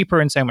so much cheaper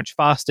and so much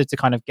faster to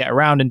kind of get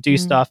around and do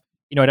stuff.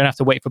 I don't have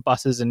to wait for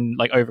buses and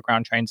like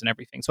overground trains and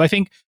everything. So I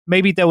think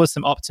maybe there was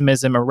some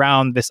optimism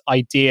around this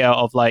idea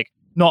of like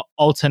not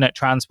alternate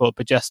transport,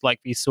 but just like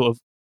these sort of,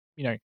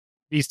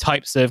 these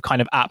types of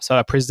kind of apps that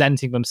are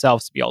presenting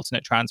themselves to be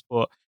alternate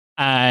transport.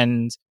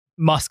 And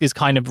Musk is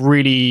kind of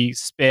really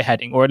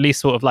spearheading, or at least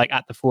sort of like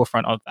at the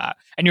forefront of that.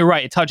 And you're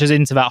right, it touches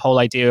into that whole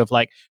idea of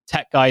like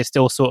tech guys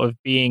still sort of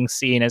being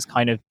seen as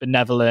kind of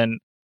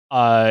benevolent,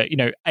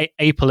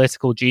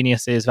 apolitical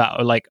geniuses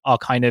that are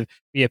kind of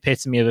the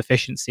epitome of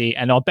efficiency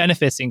and are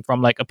benefiting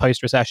from like a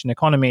post-recession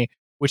economy,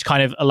 which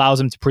kind of allows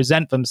them to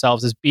present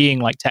themselves as being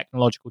like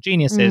technological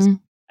geniuses.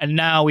 And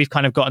now we've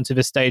kind of gotten to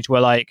this stage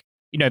where like,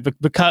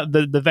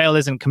 the veil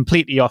isn't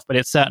completely off, but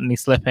it's certainly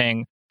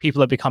slipping.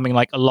 People are becoming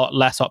like a lot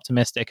less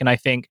optimistic. And I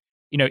think,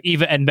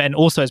 even, and then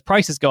also as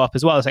prices go up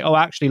as well, it's like, oh,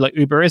 actually like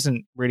Uber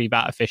isn't really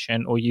that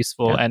efficient or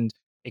useful, and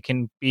it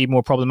can be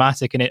more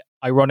problematic. And it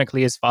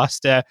ironically is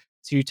faster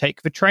to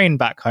take the train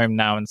back home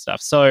now and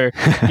stuff. So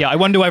yeah, I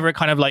wonder whether it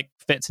kind of like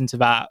fits into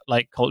that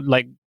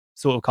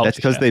sort of culture. That's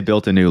because they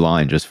built a new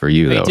line just for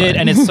you. They did, right?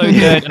 And it's so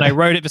good. And I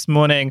wrote it this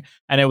morning,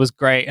 and it was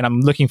great. And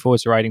I'm looking forward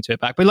to writing to it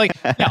back. But like,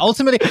 yeah,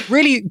 ultimately,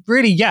 really,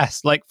 really,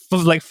 yes. Like,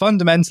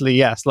 fundamentally,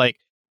 yes. Like,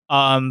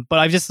 but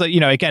I've just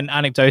again,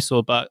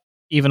 anecdotal, but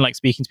even like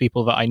speaking to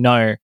people that I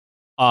know,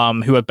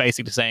 who are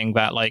basically saying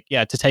that like,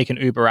 yeah, to take an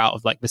Uber out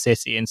of like the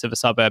city into the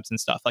suburbs and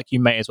stuff, like you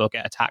may as well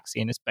get a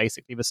taxi, and it's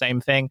basically the same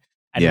thing.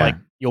 And like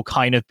you'll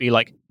kind of be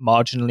like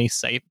marginally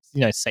safe,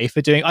 safer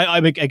doing. I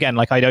again,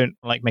 like I don't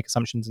like make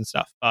assumptions and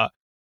stuff, but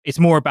it's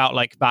more about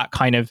like that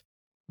kind of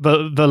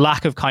the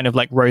lack of kind of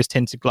like rose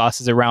tinted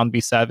glasses around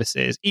these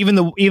services.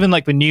 Even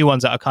like the new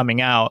ones that are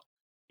coming out,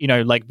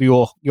 like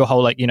your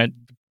whole like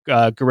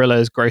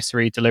Gorilla's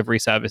grocery delivery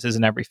services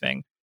and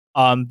everything.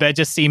 There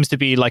just seems to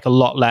be like a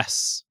lot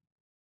less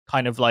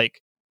kind of like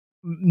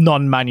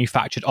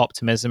non-manufactured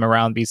optimism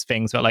around these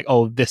things that like,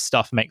 oh, this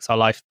stuff makes our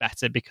life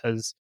better,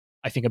 because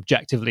I think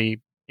objectively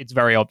it's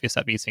very obvious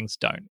that these things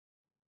don't.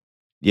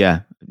 Yeah,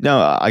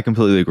 no, I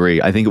completely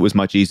agree. I think it was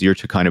much easier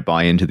to kind of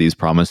buy into these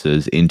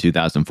promises in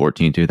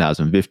 2014,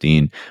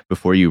 2015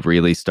 before you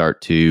really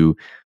start to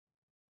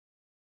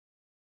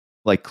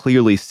like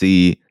clearly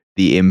see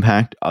the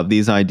impact of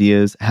these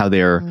ideas, how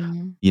they're,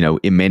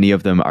 in many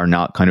of them are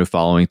not kind of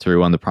following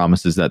through on the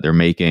promises that they're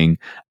making,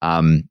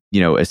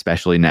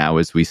 especially now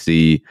as we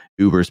see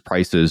Uber's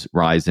prices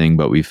rising,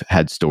 but we've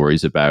had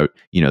stories about,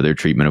 their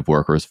treatment of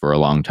workers for a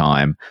long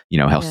time,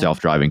 how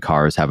self-driving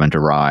cars haven't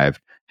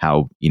arrived,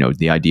 how,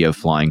 the idea of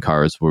flying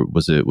cars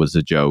was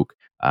a joke,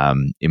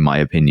 in my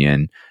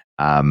opinion.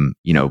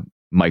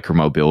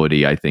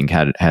 Micromobility, I think,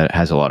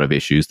 has a lot of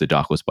issues, the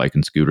dockless bike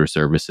and scooter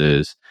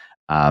services.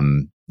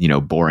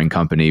 Boring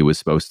Company was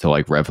supposed to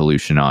like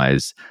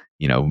revolutionize,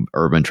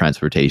 urban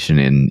transportation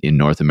in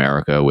North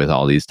America with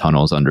all these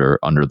tunnels under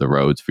the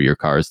roads for your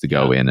cars to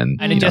go in.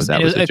 And it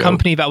was a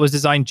company that was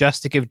designed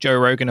just to give Joe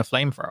Rogan a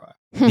flamethrower.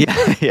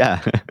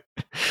 Yeah.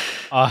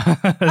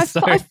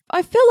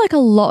 I feel like a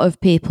lot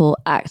of people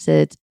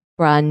acted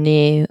brand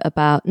new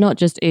about not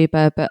just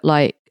Uber, but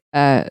like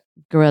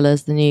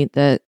Gorilla's,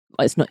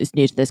 it's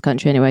new to this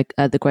country anyway,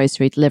 the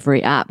grocery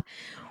delivery app.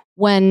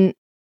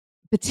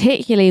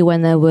 Particularly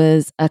when there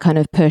was a kind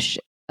of push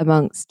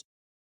amongst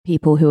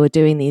people who are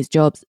doing these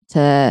jobs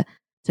to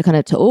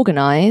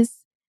organize.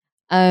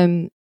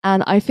 And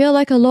I feel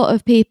like a lot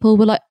of people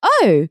were like,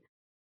 oh,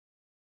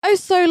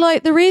 so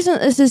like the reason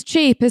this is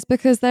cheap is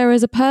because there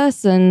is a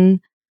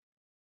person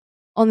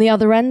on the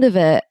other end of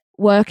it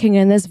working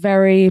in this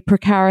very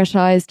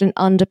precaritized and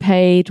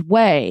underpaid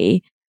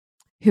way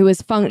who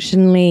is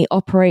functionally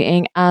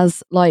operating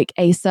as like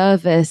a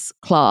service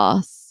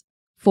class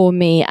for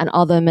me and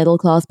other middle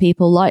class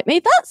people like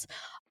me. That's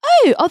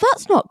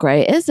not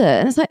great, is it?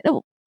 And it's like,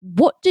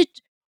 what did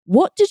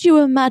you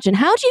imagine?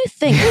 How do you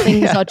think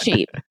things are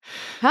cheap?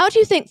 How do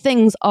you think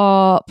things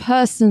are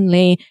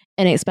personally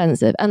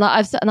inexpensive? And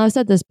like I've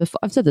said this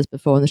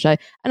before on the show,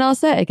 and I'll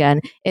say it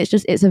again.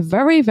 It's a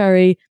very,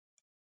 very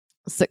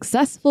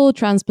successful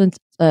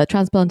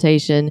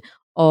transplantation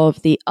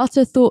of the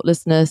utter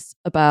thoughtlessness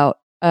about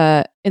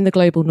in the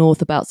global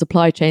north about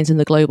supply chains in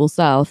the global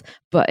south,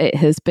 but it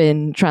has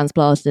been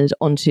transplanted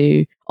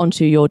onto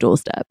your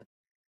doorstep.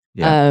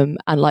 And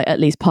like at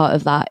least part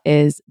of that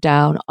is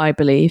down, I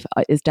believe,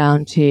 is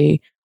down to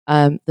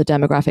the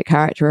demographic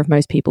character of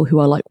most people who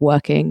are like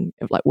working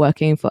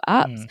for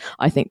apps.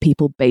 I think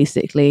people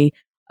basically,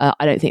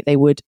 I don't think they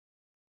would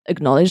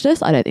acknowledge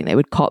this. I don't think they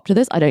would cop to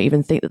this. I don't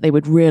even think that they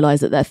would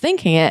realize that they're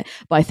thinking it,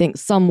 but I think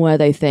somewhere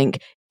they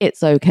think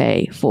it's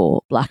okay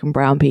for Black and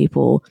brown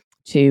people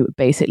to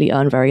basically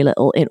earn very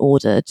little in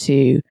order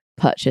to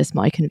purchase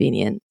my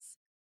convenience.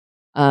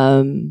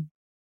 And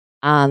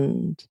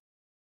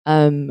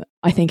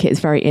I think it's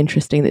very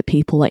interesting that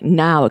people like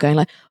now are going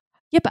like,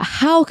 yeah, but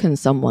how can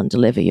someone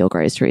deliver your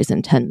groceries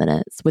in 10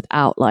 minutes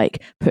without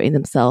like putting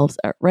themselves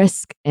at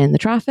risk in the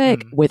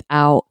traffic,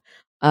 without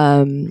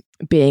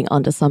being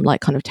under some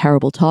like kind of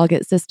terrible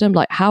target system?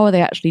 Like, how are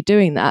they actually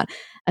doing that?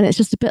 And it's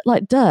just a bit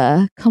like,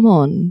 duh, come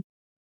on.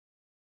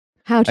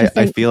 How do you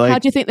think? How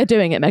do you think they're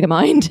doing it,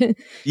 Megamind?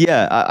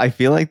 Yeah, I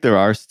feel like there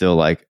are still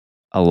like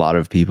a lot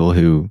of people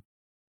who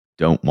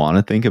don't want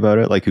to think about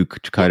it, like who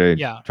kind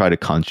of try to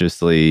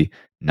consciously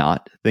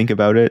not think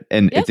about it.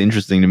 And it's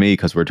interesting to me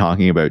because we're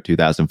talking about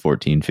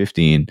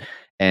 2014-15,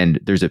 and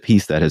there's a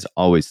piece that has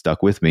always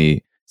stuck with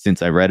me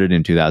since I read it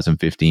in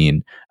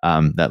 2015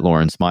 that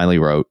Lauren Smiley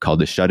wrote called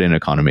The Shut-In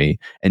Economy.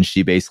 And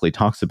she basically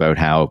talks about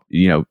how,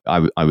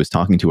 I was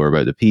talking to her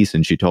about the piece,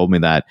 and she told me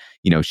that,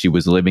 she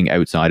was living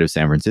outside of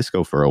San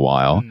Francisco for a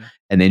while,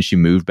 and then she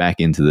moved back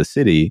into the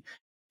city.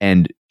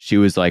 And she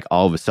was like,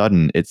 all of a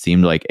sudden, it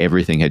seemed like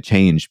everything had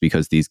changed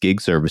because these gig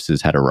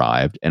services had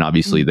arrived. And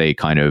obviously, they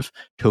kind of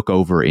took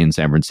over in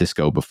San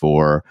Francisco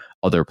before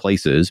other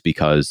places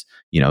because,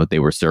 they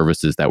were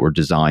services that were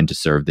designed to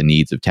serve the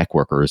needs of tech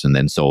workers and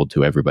then sold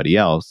to everybody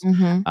else.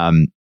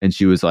 And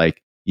she was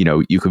like,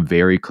 you could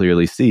very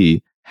clearly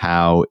see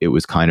how it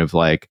was kind of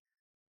like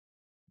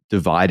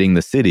dividing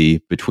the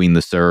city between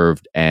the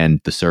served and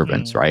the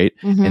servants, right?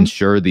 And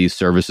sure, these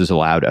services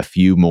allowed a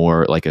few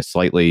more, like a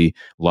slightly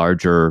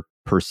larger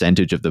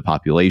percentage of the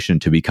population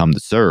to become the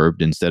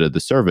served instead of the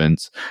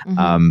servants.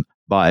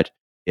 But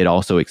it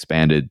also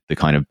expanded the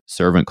kind of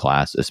servant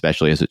class,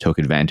 especially as it took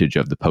advantage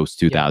of the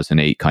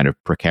post-2008 kind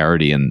of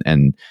precarity and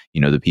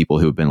the people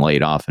who have been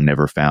laid off and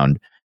never found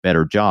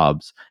better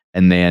jobs.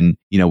 And then,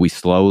 we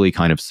slowly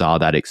kind of saw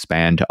that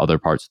expand to other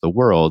parts of the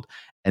world.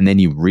 And then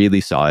you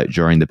really saw it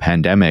during the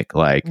pandemic,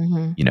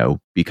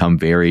 become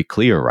very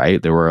clear,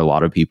 right? There were a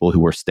lot of people who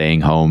were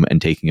staying home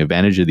and taking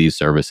advantage of these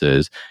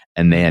services.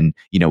 And then,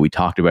 we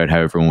talked about how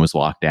everyone was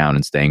locked down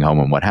and staying home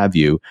and what have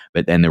you.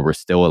 But then there were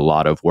still a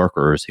lot of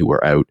workers who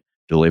were out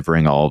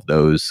delivering all of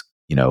those,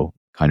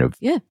 kind of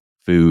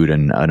food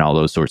and all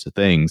those sorts of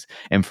things.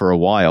 And for a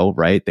while,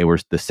 right, they were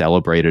the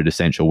celebrated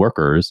essential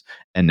workers.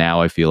 And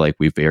now I feel like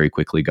we've very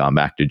quickly gone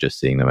back to just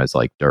seeing them as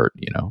like dirt,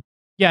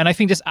 Yeah, and I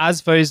think just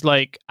as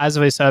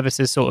those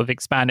services sort of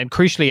expand, and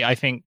crucially, I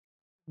think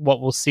what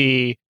we'll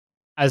see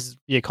as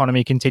the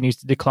economy continues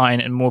to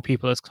decline and more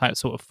people are kind of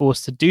sort of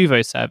forced to do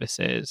those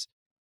services,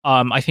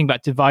 I think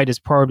that divide is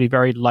probably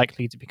very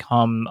likely to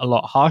become a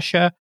lot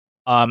harsher,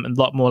 and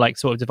a lot more like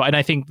sort of divide. And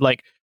I think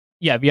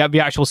the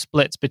actual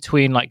splits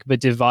between like the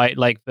divide,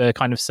 like the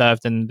kind of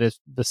served and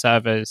the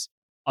servers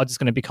are just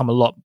going to become a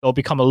lot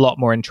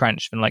more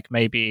entrenched than like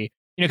maybe.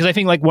 Because I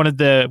think like one of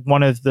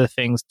the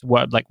things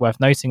worth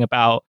noting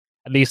about,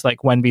 at least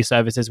like when these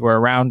services were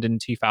around in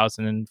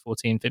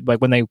 2014, like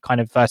when they kind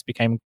of first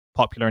became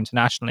popular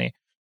internationally,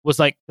 was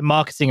like the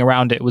marketing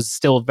around it was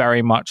still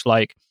very much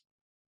like,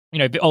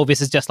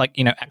 this is just like,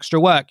 extra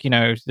work,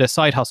 the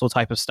side hustle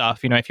type of stuff,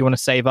 if you want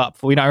to save up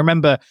for, I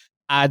remember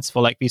ads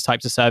for like these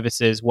types of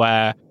services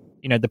where,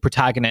 the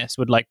protagonist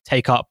would like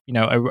take up,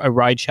 a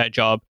rideshare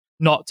job,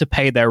 not to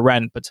pay their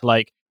rent, but to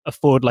like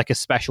afford like a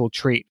special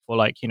treat for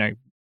like,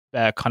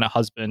 their kind of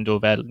husband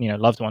or their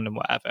loved one and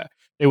whatever.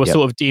 They were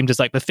sort of deemed as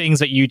like the things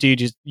that you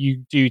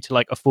do to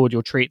like afford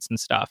your treats and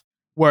stuff.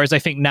 Whereas I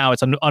think now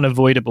it's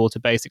unavoidable to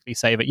basically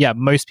say that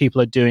most people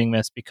are doing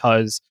this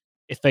because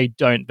if they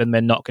don't, then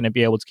they're not going to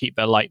be able to keep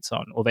their lights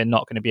on, or they're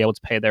not going to be able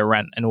to pay their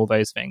rent and all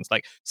those things,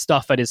 like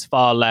stuff that is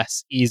far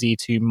less easy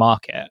to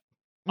market.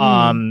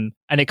 And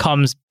it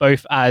comes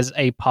both as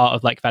a part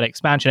of like that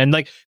expansion, and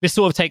like this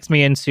sort of takes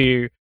me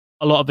into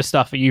a lot of the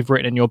stuff that you've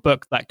written in your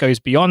book that goes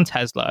beyond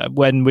Tesla,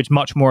 which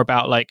much more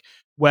about like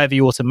where the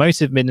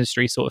automotive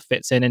industry sort of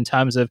fits in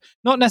terms of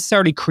not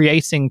necessarily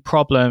creating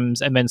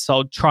problems and then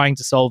trying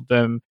to solve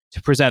them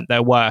to present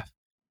their worth,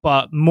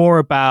 but more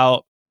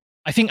about,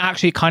 I think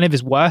actually it kind of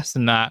is worse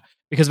than that,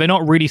 because they're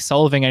not really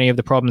solving any of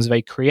the problems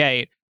they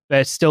create.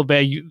 They're still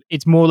there.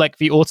 It's more like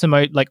the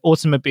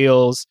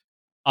automobiles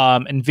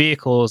and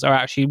vehicles are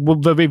actually,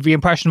 the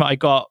impression that I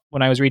got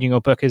when I was reading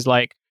your book is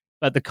like,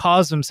 but the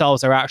cars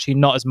themselves are actually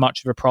not as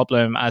much of a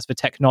problem as the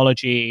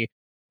technology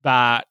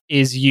that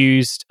is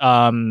used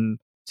to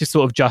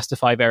sort of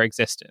justify their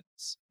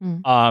existence.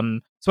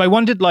 So I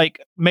wondered, like,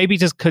 maybe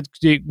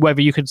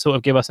whether you could sort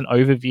of give us an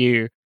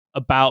overview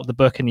about the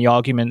book and the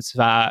arguments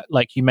that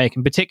like you make,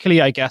 and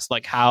particularly, I guess,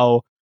 like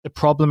how the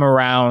problem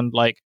around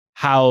like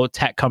how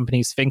tech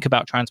companies think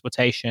about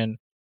transportation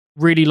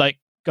really like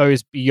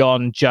goes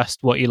beyond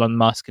just what Elon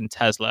Musk and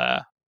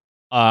Tesla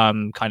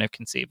kind of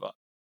conceive of.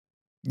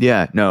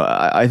 Yeah, no,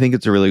 I think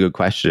it's a really good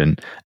question.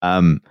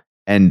 And,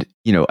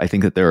 I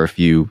think that there are a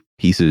few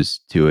pieces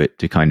to it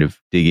to kind of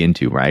dig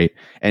into, right?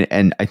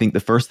 And I think the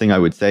first thing I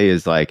would say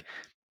is like,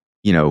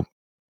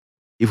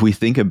 if we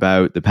think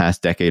about the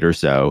past decade or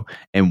so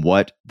and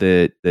what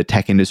the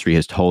tech industry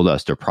has told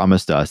us or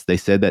promised us, they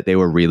said that they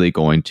were really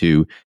going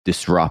to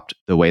disrupt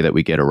the way that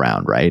we get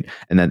around, right?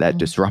 And that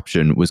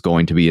disruption was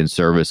going to be in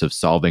service of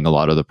solving a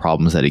lot of the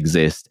problems that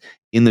exist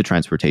in the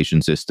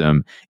transportation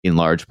system, in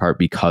large part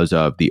because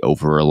of the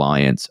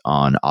over-reliance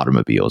on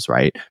automobiles,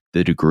 right?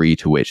 The degree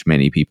to which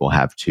many people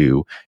have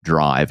to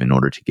drive in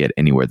order to get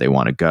anywhere they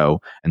want to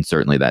go. And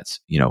certainly that's,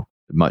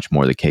 much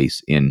more the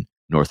case in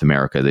North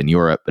America than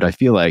Europe. But I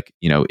feel like,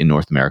 in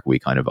North America, we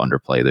kind of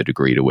underplay the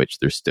degree to which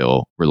there's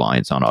still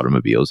reliance on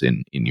automobiles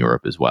in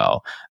Europe as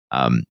well.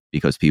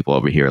 Because people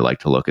over here like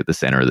to look at the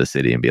center of the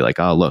city and be like,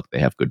 oh, look, they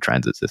have good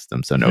transit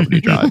systems, so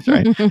nobody drives,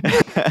 right?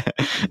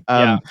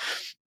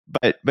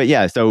 But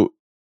yeah, so,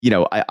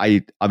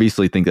 I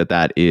obviously think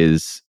that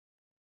is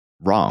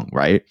wrong,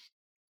 right?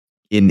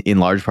 In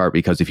large part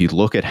because if you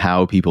look at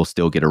how people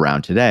still get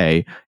around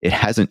today, it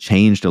hasn't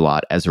changed a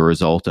lot as a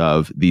result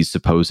of these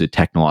supposed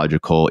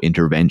technological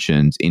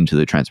interventions into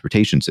the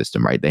transportation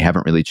system, right? They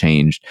haven't really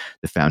changed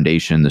the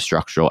foundation, the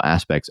structural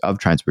aspects of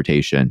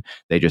transportation.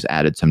 They just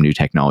added some new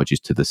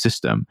technologies to the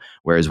system.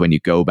 Whereas when you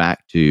go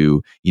back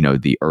to,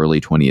 the early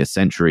 20th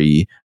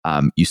century,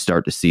 you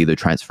start to see the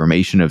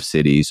transformation of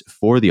cities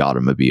for the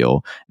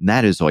automobile. And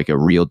that is like a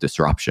real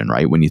disruption,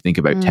 right? When you think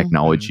about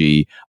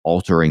technology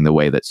altering the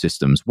way that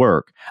systems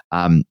work,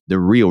 the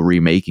real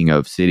remaking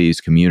of cities,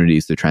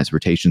 communities, the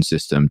transportation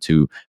system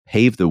to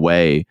pave the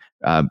way,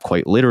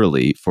 quite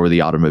literally, for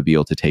the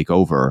automobile to take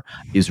over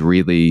is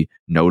really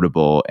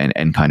notable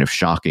and kind of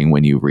shocking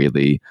when you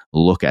really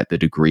look at the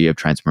degree of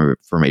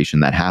transformation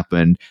that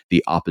happened,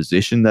 the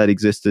opposition that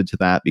existed to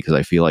that, because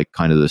I feel like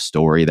kind of the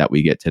story that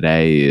we get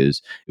today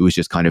is it was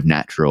just kind of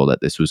natural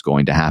that this was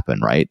going to happen,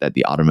 right? That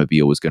the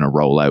automobile was going to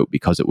roll out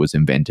because it was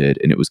invented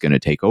and it was going to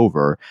take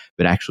over.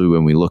 But actually,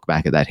 when we look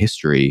back at that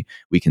history,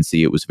 we can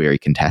see it was very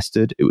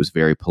contested. It was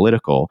very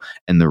political.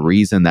 And the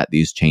reason that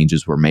these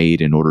changes were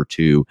made in order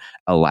to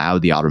allow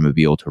the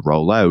automobile to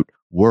roll out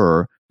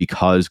were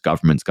because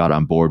governments got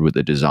on board with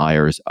the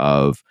desires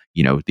of,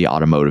 the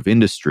automotive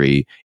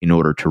industry in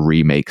order to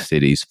remake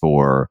cities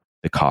for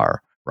the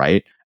car,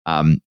 right?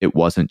 It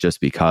wasn't just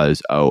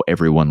because,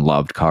 everyone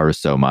loved cars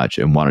so much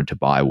and wanted to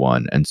buy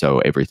one, and so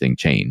everything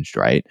changed,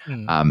 right?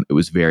 It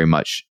was very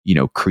much,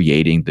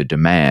 creating the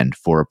demand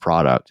for a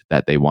product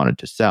that they wanted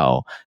to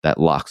sell that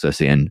locks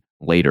us in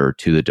later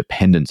to the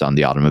dependence on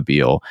the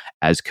automobile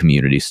as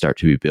communities start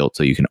to be built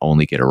so you can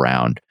only get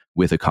around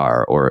with a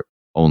car or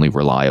only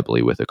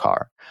reliably with a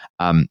car.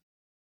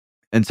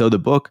 And so the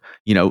book,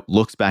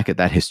 looks back at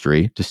that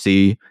history to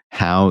see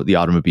how the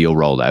automobile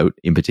rolled out,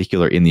 in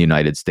particular in the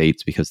United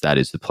States, because that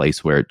is the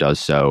place where it does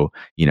so,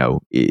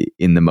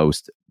 in the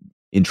most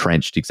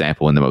entrenched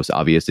example, in the most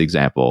obvious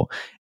example.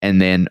 And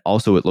then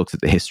also it looks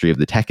at the history of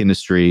the tech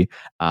industry,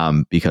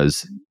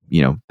 because,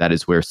 that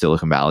is where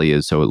Silicon Valley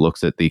is. So it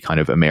looks at the kind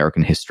of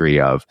American history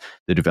of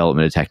the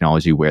development of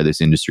technology, where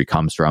this industry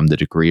comes from, the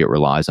degree it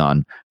relies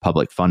on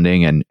public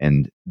funding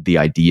and the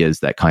ideas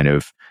that kind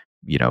of,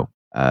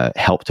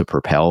 help to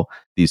propel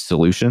these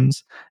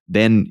solutions.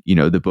 Then,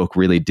 the book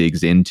really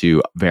digs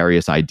into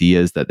various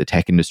ideas that the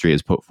tech industry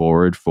has put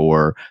forward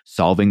for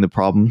solving the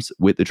problems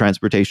with the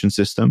transportation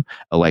system,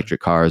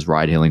 electric cars,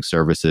 ride-hailing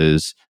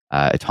services,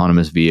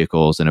 autonomous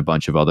vehicles, and a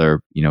bunch of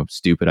other,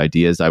 stupid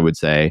ideas, I would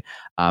say,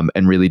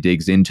 and really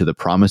digs into the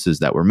promises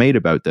that were made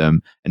about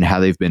them and how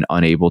they've been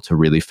unable to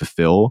really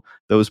fulfill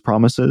those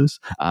promises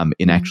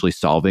in actually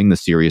solving the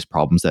serious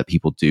problems that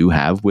people do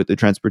have with the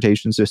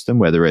transportation system,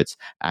 whether it's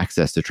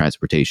access to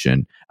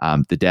transportation,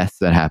 the deaths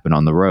that happen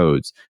on the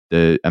roads,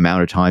 the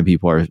amount of time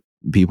people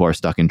are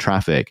stuck in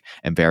traffic,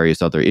 and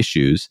various other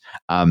issues.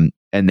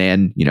 And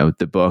then,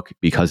 the book,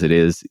 because it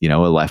is, a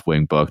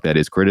left-wing book that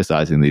is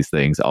criticizing these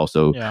things,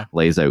 also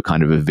lays out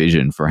kind of a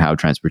vision for how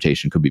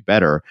transportation could be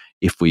better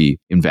if we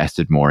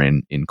invested more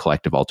in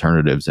collective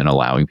alternatives and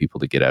allowing people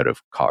to get out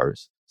of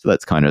cars. So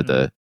that's kind of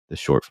the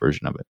short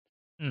version of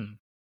it.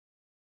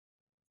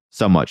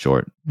 Somewhat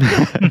short.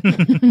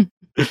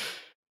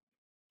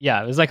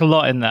 Yeah, there's like a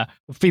lot in there.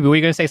 Phoebe, were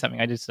you going to say something?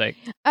 I just like.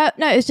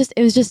 No, it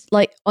was just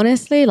like,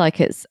 honestly,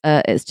 like it's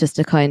just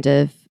a kind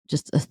of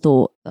just a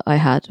thought that I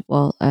had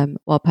while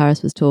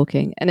Paris was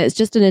talking, and it's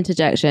just an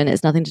interjection.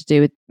 It's nothing to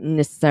do with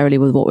necessarily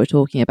with what we're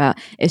talking about.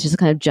 It's just a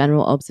kind of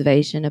general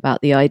observation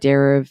about the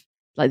idea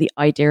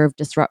of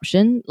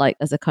disruption, like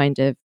as a kind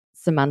of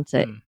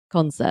semantic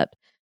concept.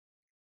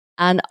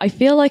 And I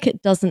feel like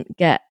it doesn't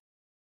get.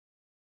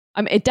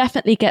 I mean, it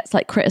definitely gets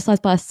like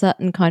criticized by a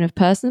certain kind of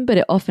person, but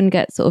it often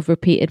gets sort of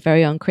repeated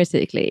very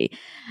uncritically.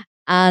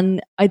 And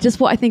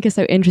what I think is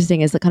so interesting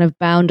is that kind of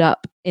bound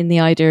up in the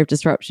idea of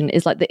disruption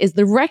is like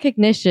the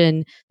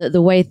recognition that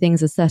the way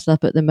things are set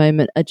up at the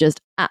moment are just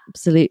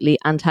absolutely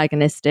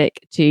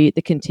antagonistic to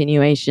the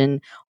continuation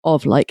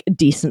of like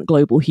decent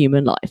global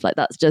human life. Like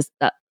that's just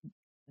that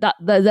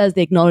there's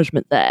the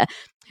acknowledgement there,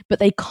 but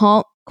they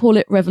can't call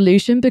it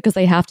revolution because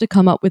they have to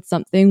come up with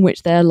something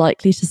which they're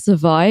likely to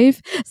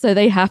survive. So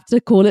they have to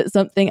call it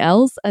something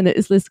else. And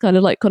it's this kind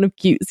of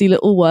cutesy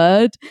little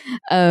word,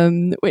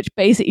 which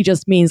basically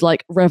just means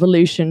like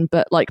revolution,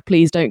 but like,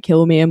 please don't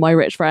kill me and my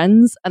rich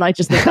friends. And I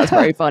just think that's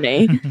very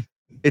funny.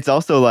 It's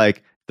also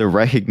like the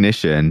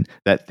recognition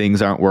that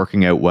things aren't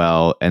working out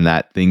well and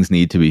that things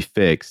need to be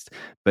fixed.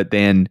 But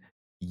then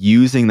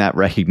using that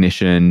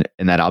recognition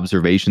and that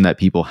observation that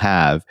people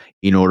have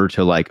in order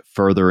to like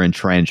further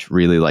entrench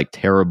really like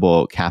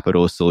terrible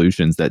capitalist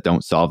solutions that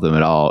don't solve them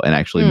at all and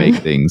actually make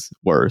things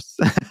worse.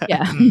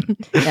 Yeah.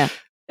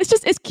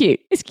 It's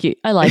cute.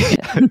 I like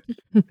it.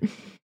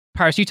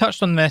 Paris, you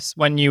touched on this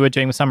when you were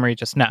doing the summary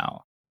just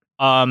now.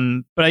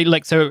 But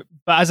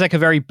as like a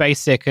very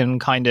basic and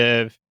kind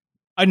of,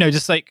 I don't know,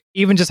 just like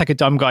even just like a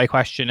dumb guy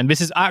question. And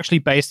this is actually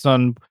based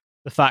on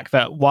the fact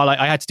that while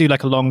I had to do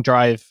like a long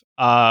drive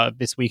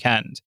this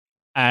weekend,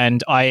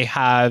 and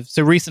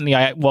recently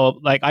I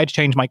had to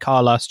change my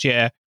car last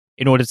year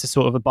in order to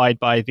sort of abide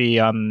by the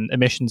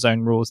emission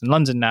zone rules in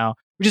London now,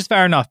 which is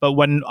fair enough. But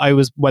when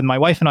my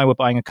wife and I were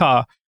buying a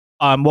car,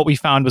 what we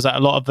found was that a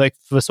lot of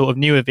the sort of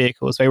newer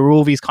vehicles, they were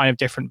all these kind of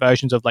different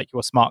versions of like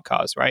your smart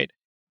cars, right?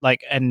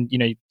 Like, and you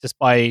know, just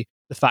by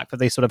the fact that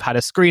they sort of had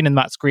a screen, and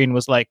that screen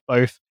was like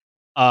both,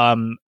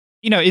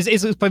 is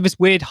this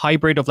weird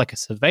hybrid of like a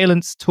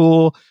surveillance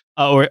tool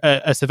or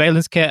a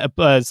surveillance kit,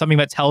 something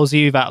that tells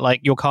you that like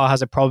your car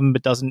has a problem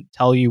but doesn't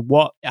tell you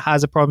what it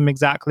has a problem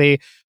exactly,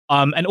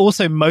 and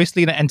also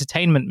mostly an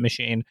entertainment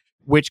machine,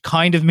 which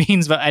kind of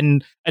means that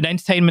an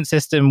entertainment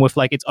system with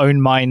like its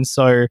own mind.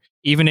 So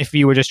even if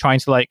you were just trying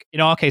to like,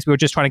 in our case, we were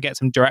just trying to get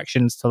some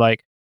directions to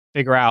like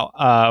figure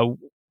out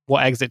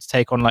what exit to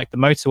take on like the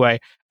motorway,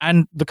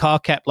 and the car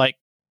kept like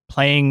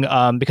playing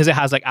because it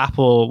has like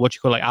Apple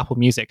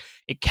Music,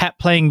 it kept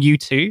playing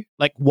U2,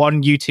 like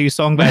one U2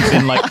 song that had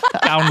been like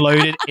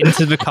downloaded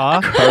into the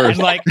car.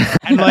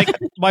 And like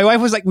my wife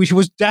was like, she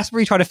was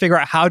desperately trying to figure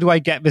out, how do I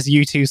get this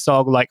U2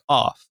 song like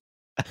off,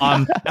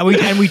 and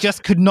we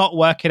just could not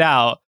work it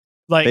out.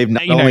 Like, they've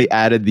not only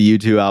added the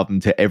U2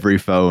 album to every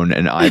phone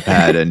and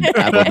iPad and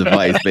Apple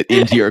device, but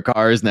into your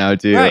cars now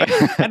too. Right.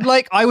 And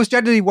like, I was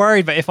genuinely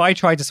worried that if I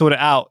tried to sort it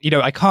out, you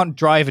know, I can't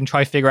drive and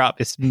try to figure out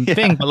this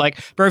thing. But like,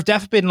 there have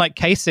definitely been like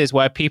cases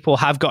where people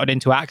have gotten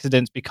into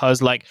accidents because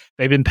like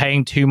they've been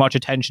paying too much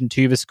attention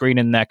to the screen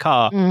in their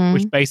car,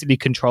 which basically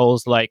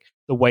controls like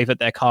the way that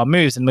their car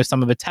moves. And with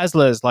some of the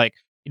Teslas, like,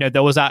 you know,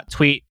 there was that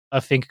tweet, I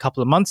think a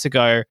couple of months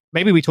ago,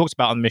 maybe we talked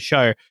about on this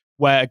show,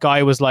 where a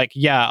guy was like,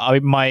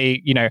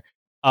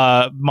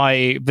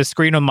 the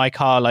screen on my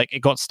car, like, it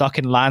got stuck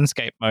in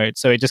landscape mode,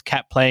 so it just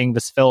kept playing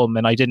this film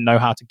and I didn't know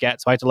how to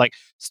get, so I had to like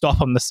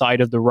stop on the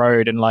side of the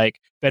road, and like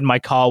then my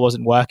car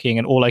wasn't working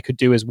and all I could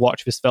do is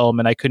watch this film,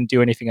 and I couldn't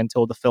do anything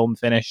until the film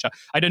finished.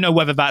 I don't know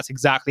whether that's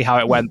exactly how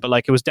it went, but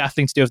like it was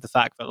definitely to do with the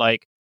fact that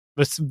like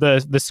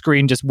the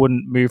screen just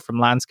wouldn't move from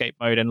landscape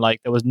mode, and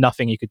like there was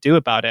nothing you could do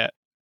about it.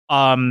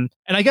 And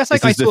I guess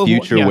like this is the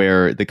future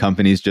where the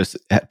companies just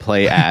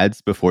play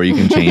ads before you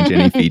can change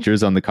any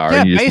features on the car,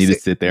 and you just need to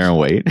sit there and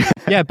wait.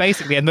 Yeah,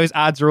 basically. And those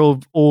ads are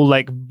all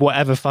like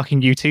whatever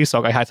fucking U2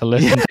 song I had to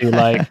listen to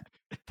like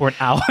for an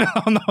hour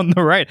on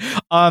the road.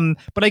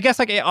 But I guess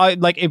like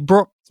it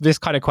brought this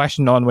kind of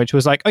question on, which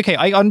was like, okay,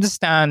 I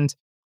understand.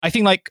 I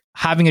think like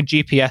having a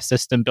GPS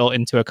system built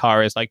into a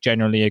car is like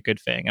generally a good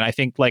thing. And I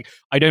think like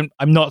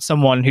I'm not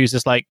someone who's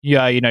just like,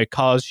 yeah, you know,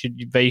 cars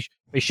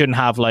they shouldn't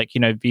have like, you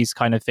know, these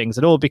kind of things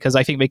at all, because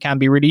I think they can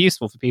be really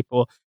useful for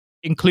people,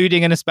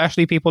 including and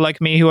especially people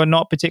like me who are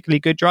not particularly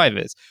good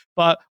drivers.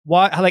 But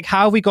how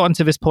have we gotten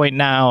to this point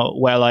now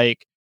where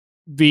like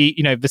the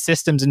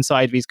systems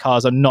inside these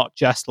cars are not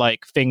just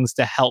like things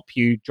to help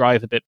you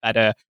drive a bit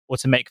better or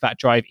to make that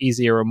drive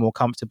easier or more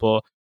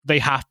comfortable?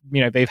 They've had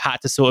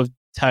to sort of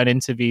turn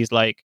into these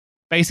like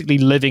basically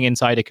living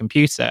inside a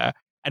computer.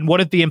 And what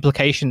have the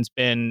implications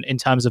been in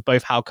terms of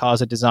both how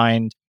cars are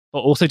designed, but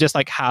also just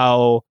like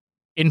how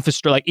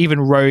infrastructure, like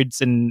even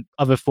roads and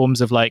other forms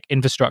of like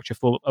infrastructure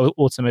for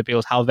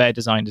automobiles, how they're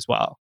designed as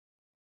well?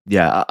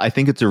 Yeah, I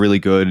think it's a really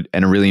good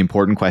and a really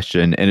important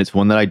question. And it's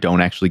one that I don't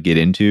actually get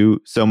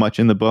into so much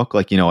in the book.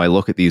 Like, you know, I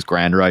look at these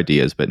grander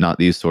ideas, but not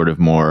these sort of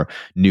more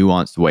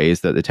nuanced ways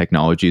that the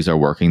technologies are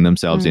working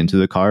themselves into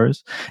the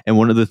cars. And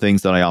one of the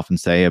things that I often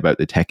say about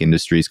the tech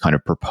industry's kind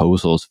of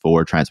proposals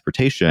for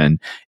transportation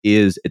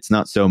is it's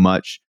not so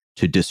much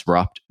to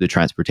disrupt the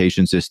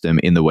transportation system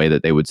in the way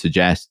that they would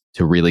suggest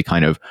to really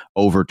kind of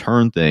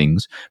overturn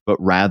things, but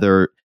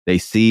rather they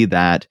see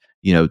that,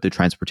 you know, the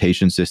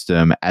transportation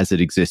system as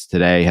it exists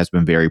today has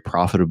been very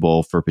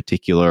profitable for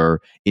particular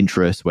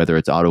interests, whether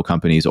it's auto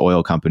companies,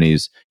 oil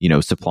companies, you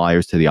know,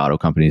 suppliers to the auto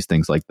companies,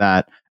 things like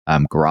that,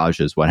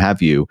 garages, what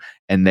have you.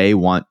 And they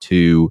want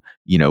to,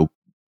 you know,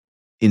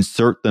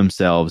 insert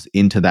themselves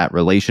into that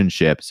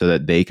relationship so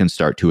that they can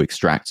start to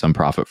extract some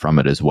profit from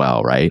it as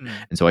well, right?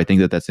 And so I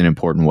think that that's an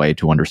important way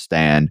to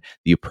understand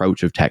the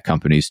approach of tech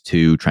companies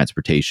to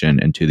transportation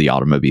and to the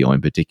automobile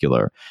in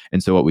particular.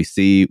 And so what we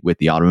see with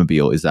the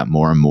automobile is that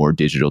more and more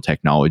digital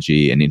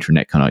technology and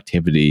internet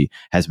connectivity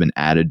has been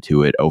added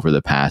to it over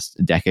the past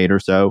decade or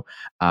so.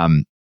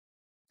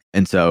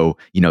 And so,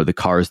 you know, the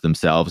cars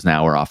themselves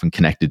now are often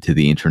connected to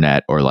the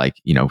internet, or like,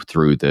 you know,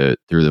 through the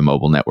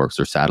mobile networks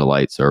or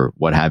satellites or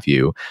what have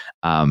you.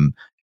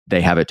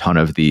 They have a ton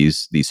of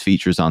these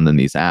features on them,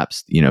 these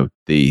apps, you know,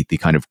 the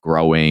kind of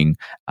growing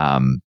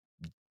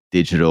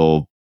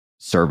digital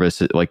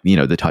service, like, you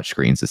know, the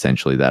touchscreens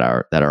essentially that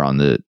are on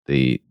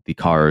the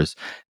cars.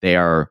 They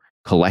are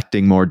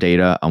collecting more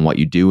data on what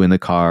you do in the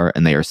car,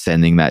 and they are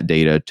sending that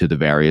data to the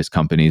various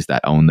companies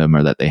that own them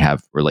or that they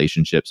have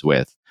relationships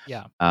with.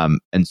 Yeah.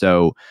 And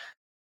so,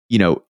 you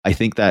know, I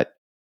think that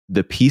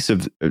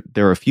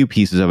there are a few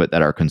pieces of it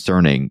that are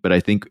concerning, but I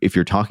think if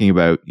you're talking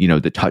about,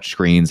 the touch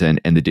screens and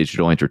the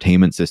digital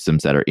entertainment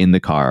systems that are in the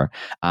car,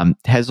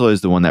 Tesla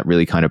is the one that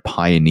really kind of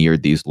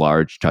pioneered these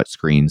large touch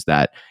screens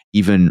that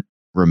even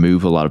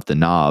remove a lot of the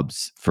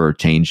knobs for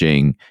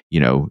changing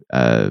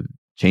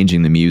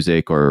the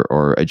music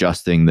or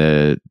adjusting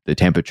the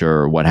temperature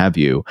or what have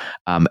you,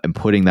 and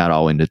putting that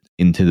all into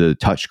the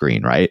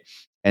touchscreen, right?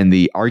 And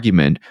the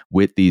argument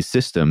with these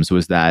systems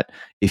was that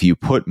if you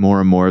put more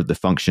and more of the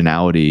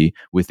functionality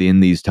within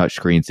these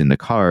touchscreens in the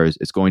cars,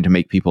 it's going to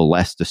make people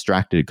less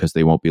distracted because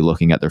they won't be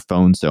looking at their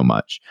phones so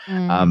much.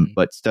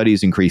 But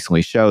studies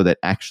increasingly show that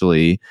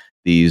actually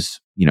these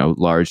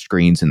large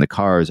screens in the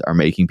cars are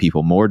making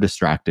people more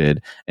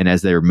distracted, and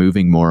as they're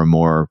moving more and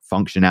more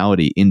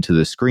functionality into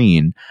the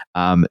screen,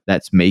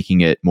 that's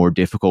making it more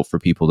difficult for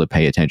people to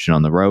pay attention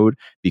on the road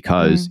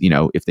because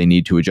if they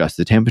need to adjust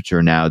the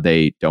temperature now,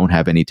 they don't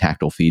have any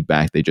tactile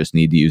feedback. They just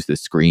need to use the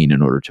screen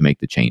in order to make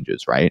the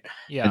changes, right?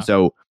 And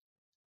so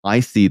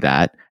I see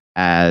that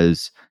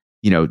as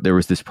there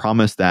was this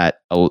promise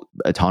that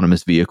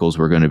autonomous vehicles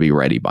were going to be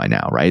ready by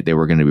now, right? They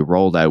were going to be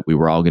rolled out. We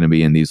were all going to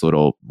be in these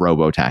little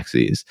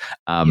robo-taxis.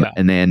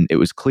 And then it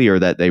was clear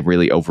that they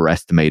really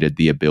overestimated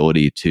the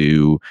ability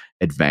to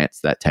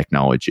advance that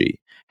technology.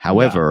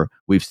 However,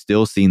 we've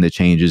still seen the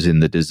changes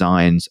in the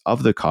designs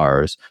of the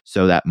cars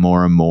so that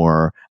more and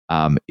more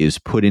is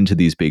put into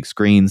these big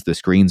screens. The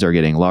screens are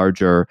getting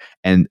larger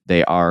and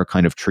they are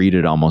kind of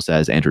treated almost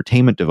as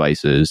entertainment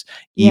devices,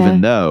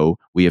 even though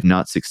we have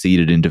not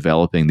succeeded in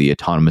developing the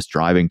autonomous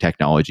driving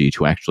technology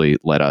to actually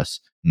let us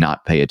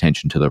not pay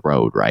attention to the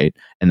road, right?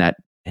 And that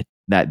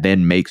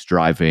then makes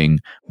driving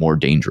more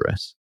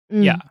dangerous.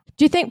 Yeah.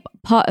 Do you think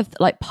part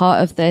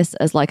of this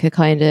as like a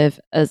kind of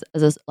as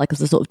a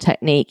sort of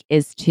technique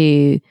is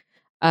to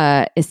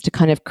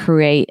kind of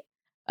create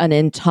an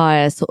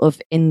entire sort of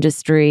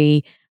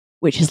industry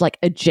which is like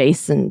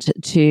adjacent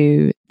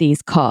to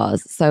these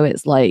cars? So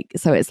it's like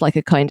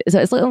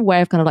a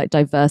way of kind of like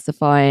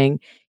diversifying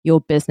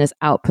your business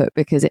output,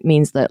 because it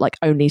means that like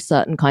only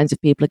certain kinds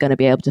of people are going to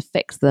be able to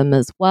fix them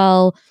as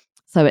well.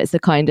 So it's this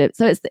kind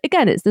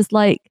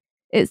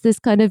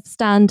of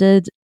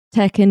standard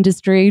tech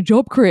industry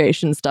job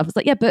creation stuff. It's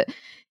like, yeah, but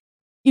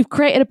you've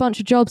created a bunch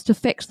of jobs to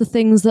fix the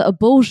things that are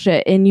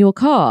bullshit in your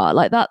car.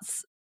 Like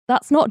that's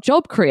not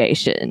job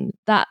creation.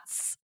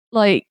 That's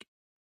like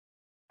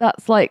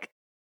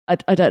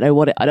I don't know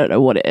what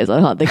it is. I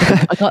can't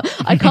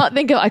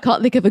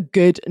think of a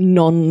good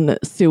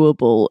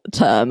non-suable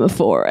term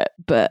for it.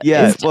 But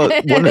yeah, well,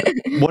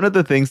 one of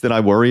the things that I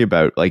worry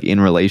about, like in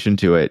relation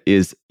to it,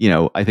 is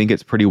I think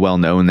it's pretty well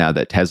known now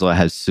that Tesla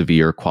has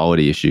severe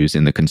quality issues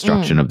in the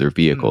construction of their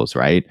vehicles.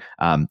 Right?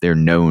 They're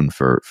known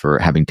for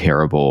having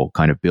terrible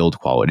kind of build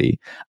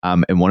quality.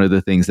 And one of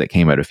the things that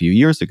came out a few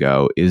years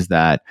ago is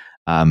that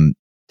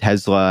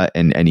Tesla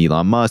and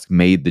Elon Musk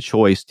made the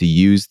choice to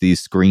use these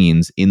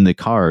screens in the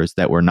cars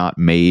that were not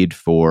made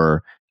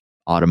for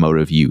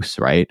automotive use,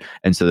 right?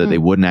 And so that they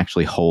wouldn't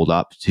actually hold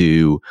up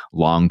to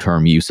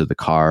long-term use of the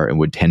car and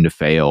would tend to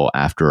fail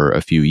after a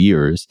few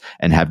years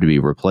and have to be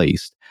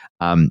replaced.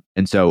 And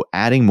so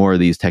adding more of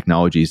these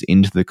technologies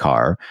into the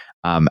car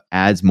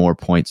adds more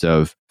points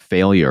of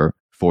failure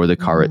for the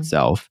car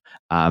itself,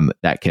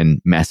 that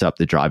can mess up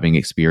the driving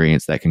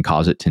experience, that can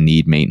cause it to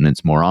need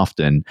maintenance more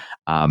often.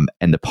 And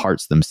the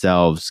parts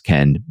themselves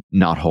can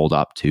not hold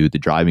up to the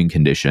driving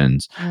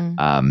conditions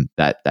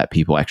that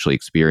people actually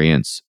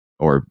experience,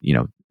 or,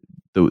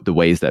 the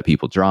ways that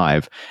people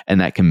drive.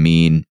 And that can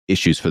mean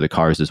issues for the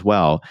cars as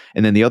well.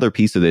 And then the other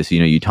piece of this,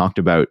 you talked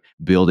about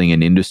building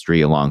an industry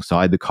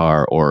alongside the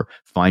car or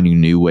finding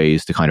new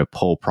ways to kind of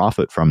pull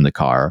profit from the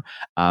car,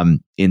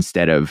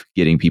 instead of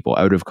getting people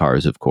out of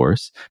cars, of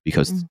course,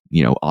 because,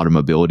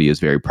 automobility is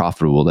very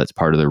profitable. That's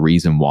part of the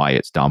reason why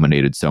it's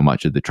dominated so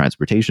much of the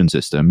transportation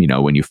system.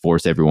 When you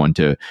force everyone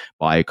to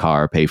buy a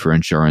car, pay for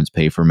insurance,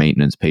 pay for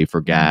maintenance, pay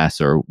for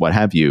gas, or what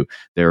have you,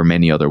 there are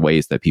many other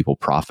ways that people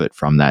profit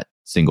from that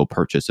single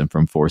purchase and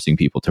from forcing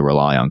people to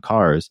rely on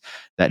cars,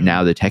 that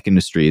now the tech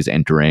industry is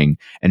entering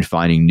and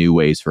finding new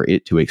ways for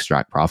it to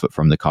extract profit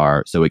from the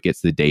car. So it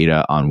gets the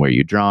data on where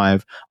you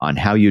drive, on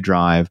how you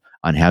drive,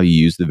 on how you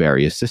use the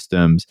various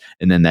systems.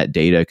 And then that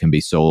data can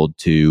be sold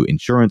to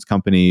insurance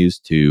companies,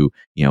 to,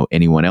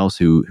 anyone else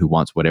who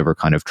wants whatever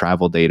kind of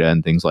travel data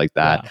and things like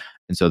that. Yeah.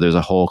 And so there's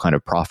a whole kind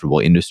of profitable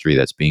industry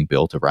that's being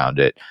built around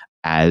it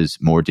as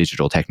more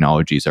digital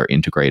technologies are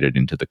integrated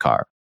into the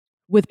car.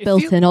 With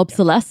built-in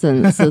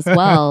obsolescence as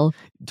well.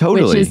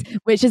 Totally.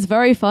 Which is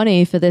very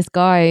funny for this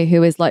guy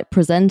who is like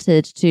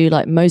presented to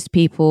like most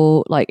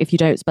people, like if you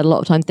don't spend a lot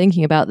of time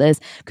thinking about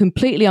this,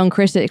 completely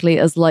uncritically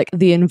as like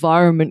the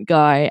environment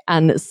guy.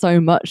 And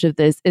so much of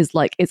this is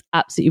like, it's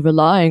absolutely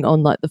relying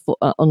on like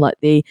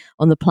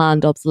the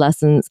planned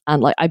obsolescence.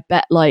 And like, I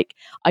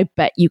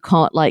bet you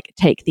can't like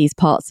take these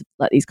parts,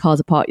 like these cars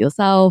apart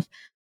yourself.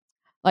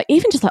 Like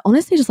even just like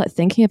honestly just like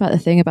thinking about the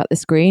thing about the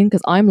screen,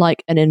 because I'm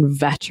like an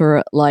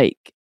inveterate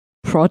like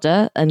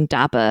prodder and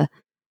dabber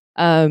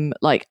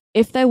like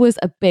if there was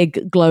a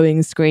big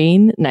glowing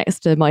screen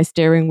next to my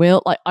steering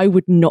wheel, like I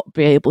would not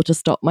be able to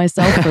stop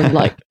myself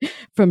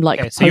from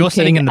Okay, so you're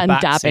sitting in poking the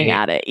and back dabbing seat.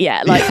 at it.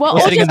 Yeah, like well,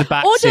 You're sitting in the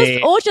back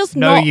seat. or just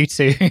No, not you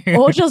too.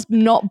 or just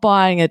not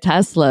buying a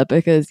Tesla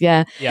because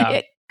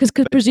because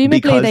presumably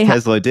because they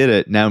Tesla did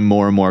it. Now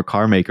more and more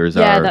car makers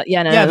are.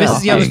 This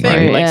is the other offering,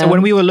 thing. right? Like, so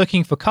when we were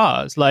looking for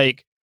cars,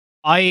 like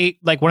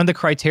one of the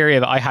criteria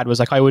that I had was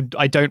like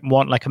I don't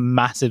want like a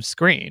massive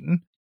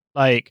screen.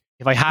 Like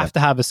if I have to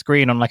have a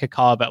screen on like a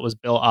car that was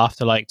built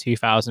after like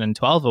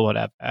 2012 or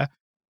whatever,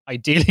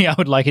 ideally I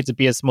would like it to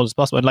be as small as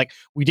possible. And like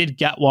we did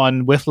get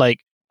one with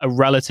like a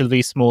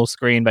relatively small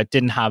screen that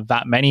didn't have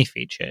that many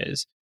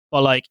features,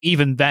 but like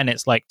even then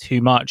it's like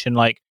too much. And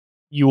like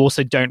you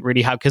also don't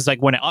really have, because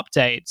like when it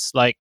updates,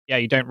 like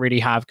you don't really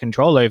have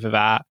control over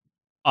that,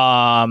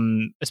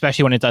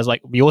 especially when it does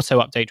like the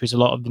auto update, which a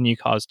lot of the new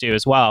cars do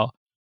as well.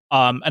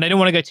 And I don't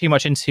want to go too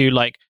much into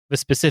like the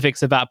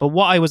specifics of that, but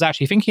what I was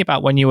actually thinking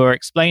about when you were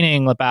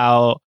explaining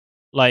about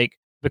like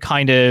the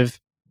kind of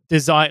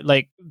design,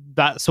 like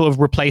that sort of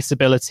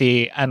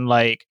replaceability and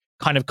like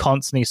kind of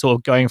constantly sort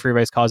of going through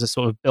those cars is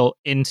sort of built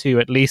into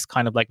at least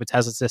kind of like the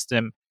Tesla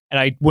system. And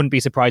I wouldn't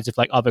be surprised if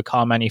like other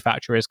car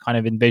manufacturers kind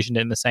of envisioned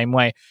it in the same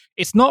way.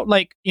 It's not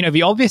like,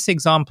 the obvious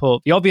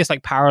example, the obvious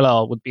like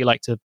parallel would be like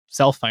to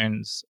cell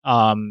phones.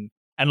 And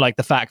like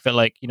the fact that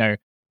like,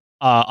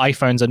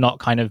 iPhones are not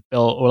kind of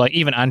built, or like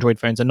even Android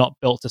phones are not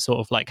built to sort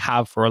of like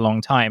have for a long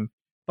time.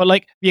 But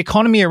like the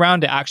economy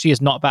around it actually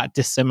is not that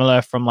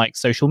dissimilar from like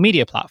social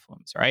media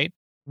platforms, right?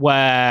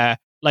 Where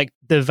like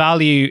the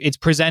value it's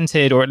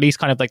presented, or at least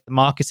kind of like the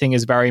marketing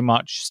is very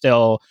much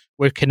still,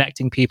 we're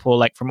connecting people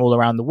like from all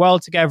around the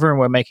world together and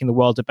we're making the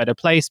world a better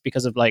place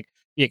because of like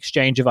the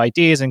exchange of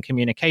ideas and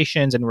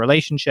communications and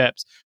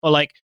relationships. But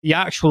like the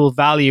actual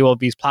value of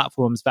these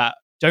platforms that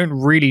don't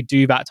really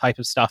do that type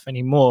of stuff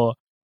anymore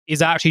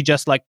is actually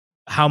just like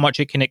how much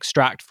it can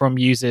extract from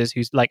users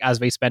who's like as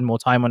they spend more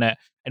time on it,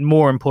 and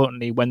more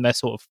importantly when they're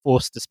sort of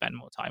forced to spend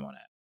more time on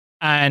it.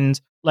 And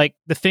like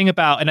the thing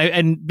about,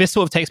 and this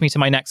sort of takes me to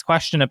my next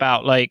question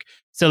about like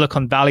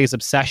Silicon Valley's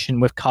obsession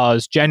with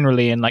cars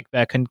generally, and like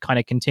their kind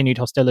of continued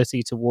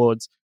hostility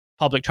towards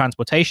public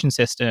transportation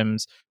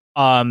systems,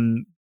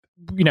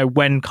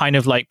 when kind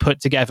of like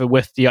put together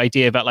with the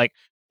idea that like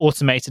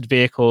automated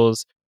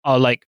vehicles are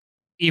like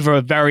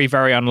either very,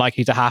 very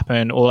unlikely to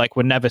happen, or like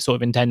were never sort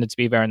of intended to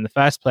be there in the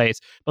first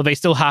place. But they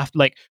still have,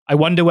 like, I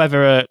wonder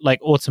whether like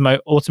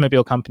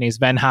automobile companies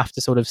then have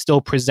to sort of still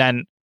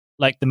present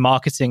like the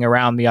marketing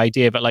around the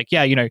idea that like,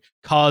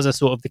 cars are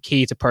sort of the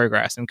key to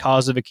progress, and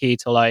cars are the key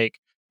to like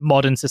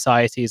modern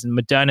societies and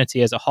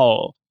modernity as a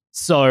whole.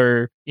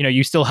 So,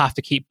 you still have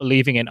to keep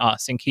believing in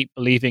us and keep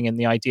believing in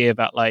the idea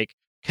that like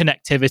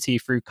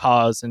connectivity through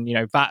cars, and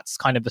that's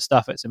kind of the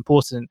stuff that's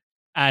important.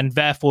 And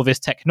therefore, this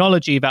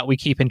technology that we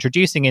keep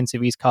introducing into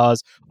these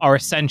cars are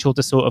essential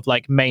to sort of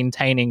like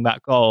maintaining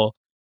that goal.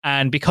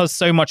 And because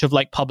so much of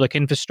like public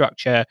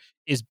infrastructure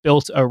is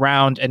built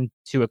around and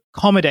to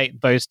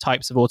accommodate those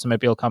types of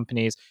automobile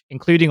companies,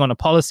 including on a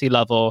policy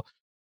level,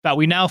 that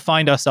we now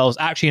find ourselves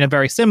actually in a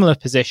very similar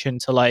position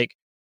to like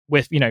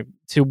with,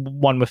 to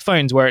one with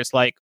phones, where it's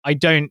like, I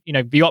don't,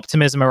 the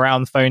optimism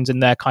around phones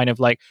and their kind of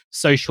like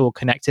social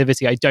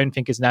connectivity, I don't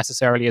think is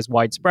necessarily as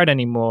widespread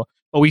anymore.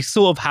 But we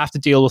sort of have to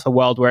deal with a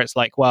world where it's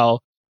like,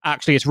 well,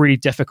 actually, it's really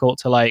difficult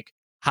to like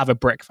have a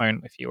brick phone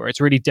with you, or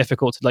it's really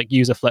difficult to like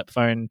use a flip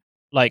phone,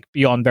 like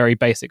beyond very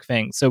basic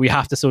things. So we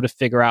have to sort of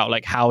figure out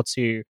like how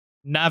to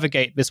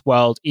navigate this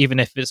world, even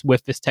if it's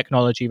with this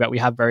technology that we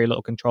have very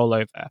little control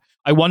over.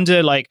 I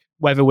wonder like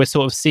whether we're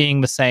sort of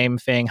seeing the same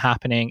thing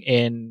happening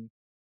in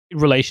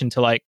relation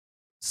to like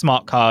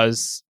smart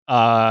cars,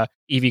 EV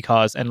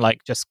cars, and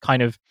like just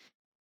kind of,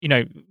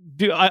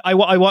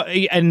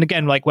 and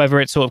again, like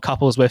whether it sort of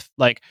couples with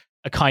like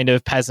a kind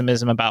of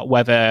pessimism about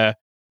whether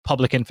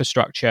public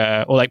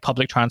infrastructure or like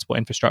public transport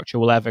infrastructure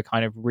will ever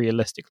kind of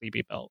realistically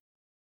be built.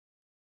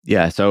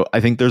 Yeah, so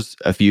I think there's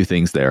a few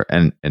things there,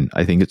 and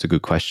I think it's a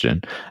good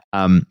question.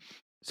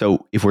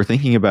 So if we're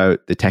thinking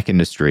about the tech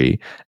industry,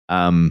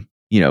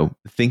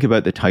 think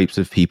about the types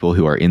of people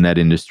who are in that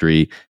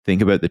industry.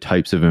 Think about the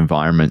types of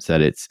environments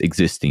that it's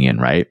existing in,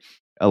 right?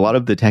 A lot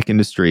of the tech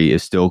industry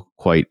is still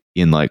quite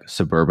in like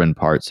suburban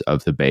parts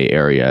of the Bay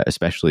Area,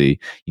 especially,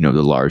 the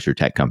larger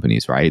tech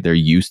companies, right? They're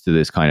used to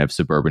this kind of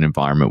suburban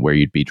environment where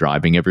you'd be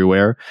driving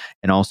everywhere.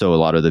 And also a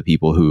lot of the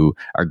people who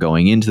are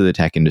going into the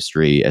tech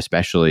industry,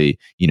 especially,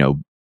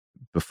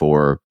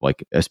 before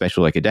like,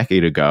 especially like a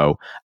decade ago,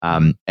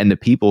 and the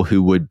people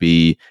who would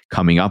be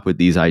coming up with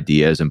these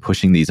ideas and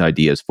pushing these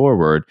ideas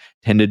forward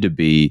tended to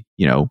be,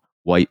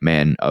 white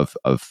men of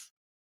a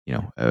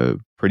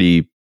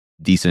pretty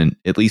decent,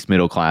 at least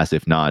middle class,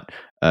 if not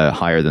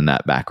higher than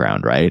that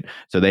background, right?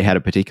 So they had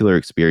a particular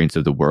experience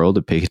of the world,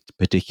 a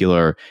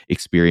particular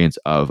experience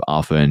of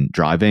often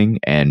driving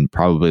and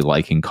probably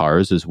liking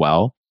cars as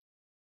well.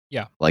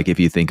 Yeah. Like if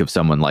you think of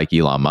someone like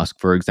Elon Musk,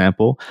 for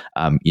example,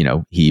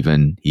 he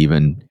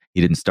even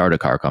he didn't start a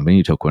car company,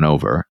 he took one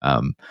over.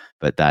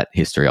 But that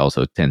history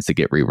also tends to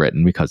get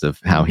rewritten because of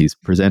how he's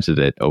presented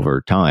it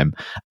over time.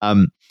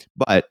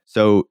 But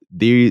so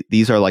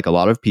these are like a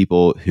lot of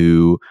people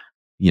who,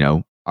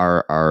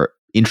 are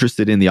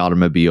interested in the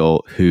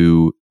automobile,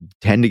 who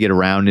tend to get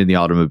around in the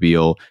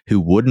automobile, who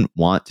wouldn't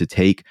want to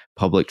take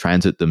public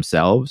transit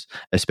themselves,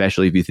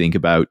 especially if you think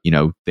about,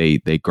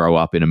 they grow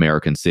up in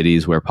American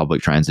cities where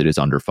public transit is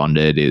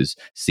underfunded, is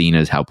seen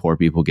as how poor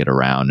people get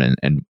around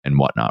and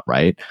whatnot,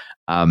 right?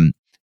 And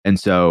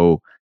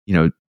so,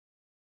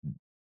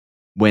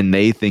 when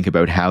they think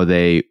about how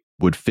they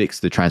would fix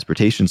the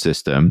transportation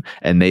system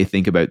and they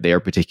think about their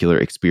particular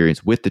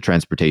experience with the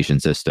transportation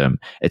system,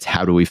 it's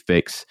how do we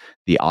fix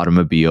the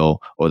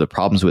automobile or the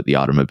problems with the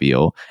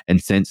automobile?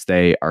 And since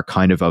they are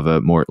kind of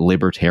a more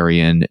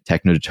libertarian,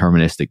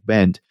 techno-deterministic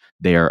bent,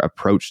 their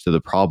approach to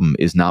the problem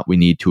is not we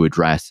need to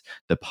address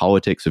the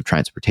politics of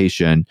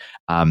transportation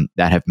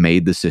that have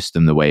made the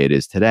system the way it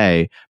is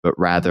today, but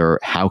rather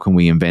how can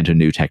we invent a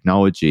new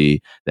technology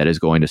that is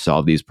going to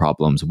solve these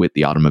problems with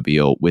the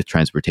automobile, with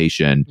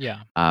transportation,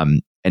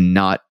 and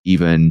not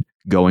even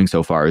going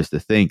so far as to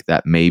think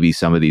that maybe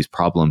some of these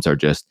problems are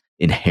just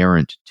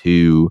inherent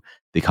to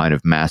the kind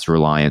of mass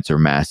reliance or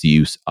mass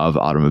use of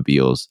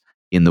automobiles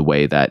in the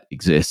way that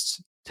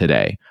exists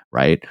today,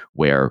 right?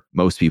 Where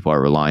most people are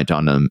reliant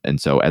on them.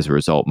 And so as a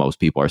result, most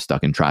people are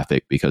stuck in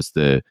traffic because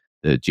the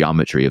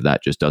geometry of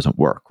that just doesn't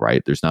work,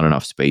 right? There's not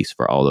enough space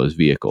for all those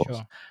vehicles.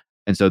 Sure.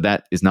 And so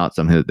that is not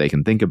something that they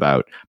can think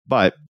about.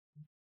 But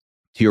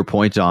to your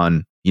point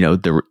on,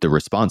 the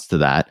response to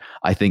that,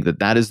 I think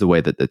that is the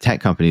way that the tech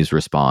companies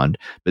respond.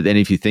 But then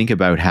if you think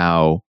about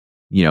how,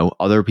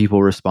 other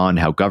people respond,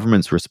 how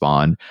governments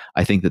respond,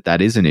 I think that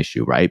is an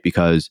issue, right?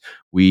 Because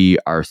we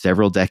are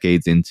several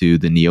decades into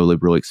the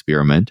neoliberal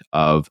experiment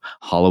of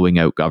hollowing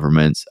out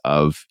governments,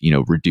 of,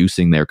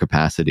 reducing their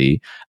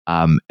capacity.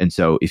 And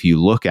so if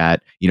you look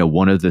at,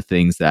 one of the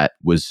things that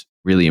was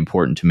really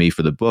important to me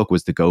for the book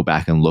was to go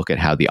back and look at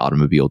how the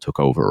automobile took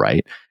over,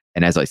 right?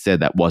 And as I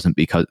said, that wasn't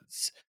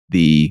because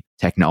the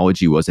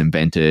technology was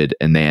invented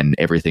and then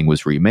everything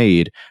was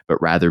remade,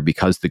 but rather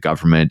because the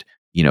government,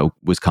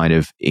 was kind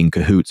of in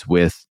cahoots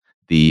with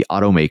the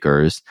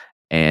automakers.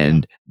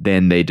 And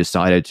then they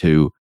decided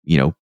to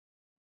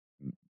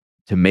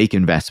make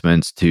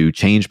investments, to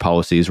change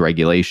policies,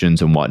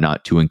 regulations, and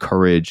whatnot, to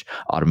encourage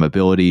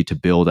automobility, to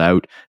build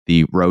out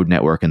the road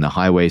network and the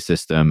highway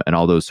system and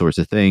all those sorts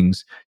of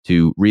things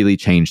to really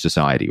change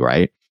society,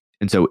 right?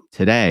 And so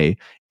today,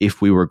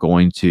 if we were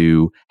going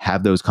to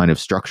have those kind of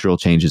structural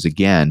changes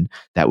again,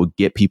 that would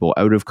get people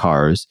out of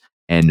cars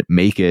and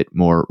make it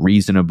more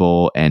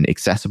reasonable and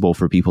accessible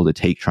for people to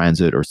take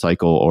transit or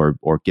cycle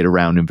or get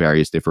around in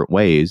various different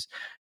ways.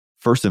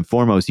 First and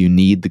foremost, you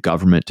need the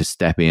government to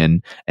step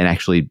in and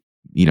actually,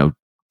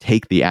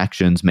 take the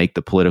actions, make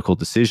the political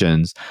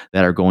decisions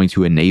that are going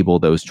to enable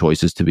those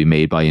choices to be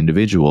made by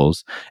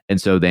individuals. And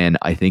so then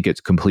I think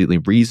it's completely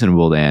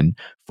reasonable then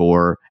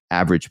for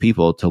average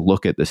people to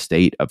look at the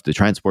state of the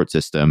transport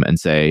system and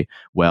say,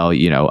 well,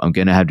 I'm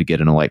going to have to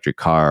get an electric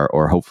car,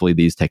 or hopefully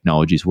these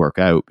technologies work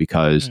out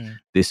because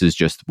this is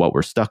just what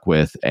we're stuck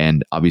with.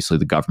 And obviously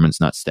the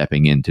government's not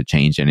stepping in to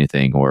change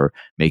anything or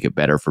make it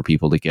better for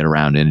people to get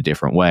around in a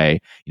different way.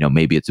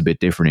 Maybe it's a bit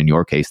different in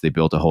your case. They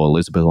built a whole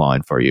Elizabeth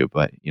line for you,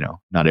 but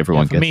not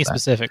everyone gets that. For me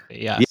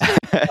specifically, yes.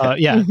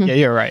 Yeah,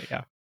 you're right.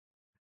 Yeah.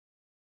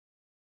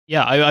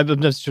 Yeah,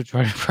 I'm just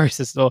trying to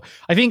process it all.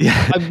 I think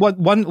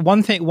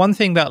one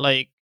thing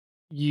that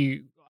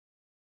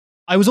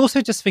I was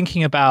also just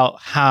thinking about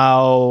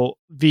how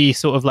the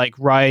sort of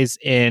rise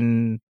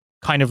in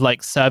kind of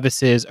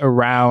services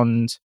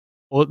around,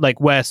 or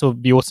where sort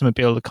of the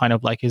automobile kind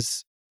of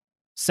is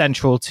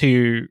central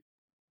to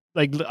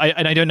I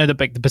don't know the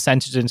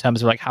percentage in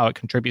terms of how it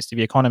contributes to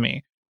the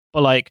economy,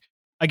 but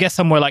I guess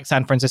somewhere like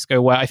San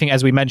Francisco, where I think,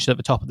 as we mentioned at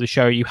the top of the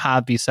show, you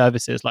have these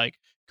services like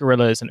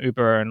Gorillas and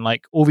Uber and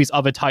all these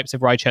other types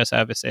of rideshare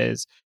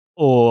services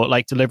or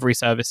delivery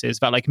services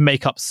that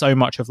make up so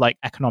much of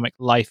economic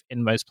life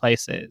in most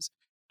places.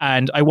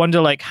 And I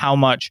wonder how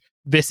much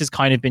this has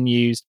kind of been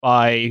used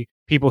by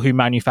people who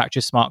manufacture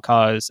smart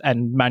cars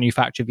and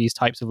manufacture these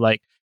types of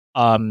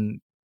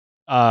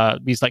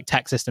these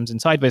tech systems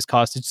inside those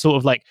cars to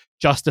sort of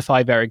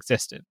justify their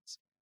existence.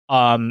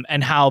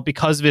 And how,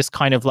 because this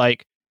kind of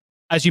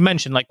as you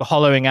mentioned, the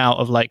hollowing out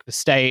of the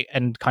state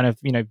and kind of,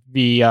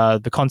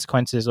 the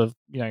consequences of,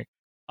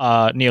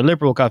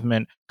 neoliberal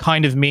government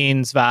kind of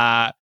means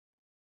that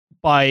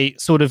by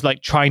sort of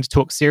trying to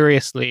talk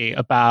seriously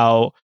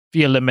about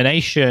the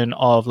elimination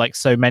of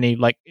so many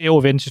all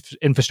of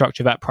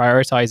infrastructure that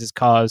prioritizes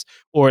cars,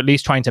 or at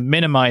least trying to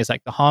minimize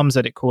the harms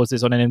that it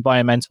causes on an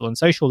environmental and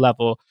social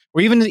level,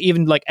 or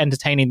even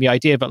entertaining the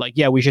idea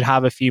that we should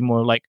have a few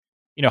more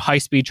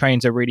high-speed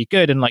trains are really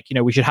good and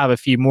we should have a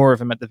few more of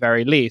them at the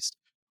very least.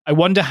 I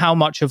wonder how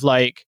much of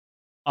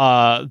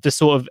the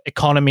sort of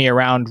economy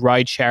around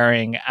ride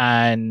sharing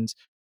and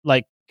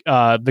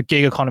the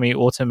gig economy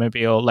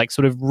automobile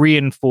sort of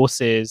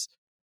reinforces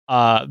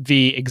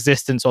the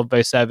existence of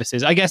those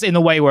services. I guess in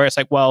the way where it's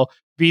like, well,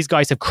 these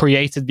guys have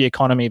created the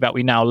economy that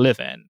we now live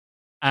in.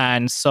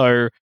 And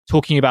so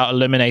talking about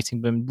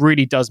eliminating them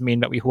really does mean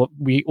that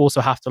we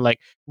also have to like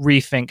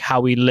rethink how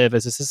we live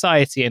as a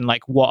society and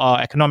like what our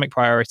economic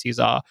priorities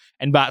are.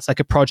 And that's like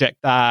a project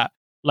that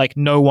like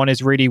no one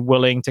is really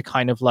willing to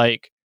kind of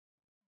like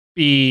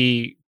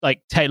be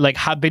like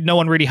no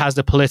one really has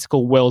the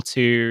political will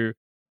to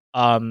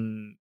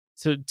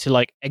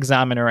like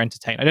examine or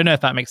entertain. I don't know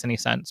if that makes any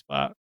sense,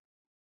 but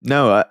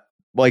no,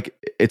 like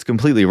it's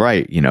completely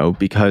right, you know,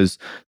 because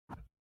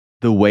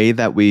the way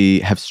that we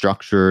have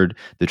structured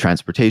the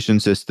transportation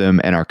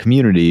system and our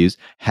communities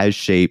has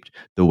shaped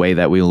the way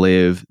that we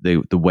live,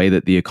 the way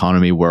that the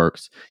economy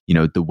works, you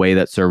know, the way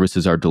that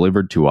services are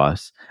delivered to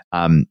us.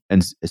 And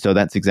so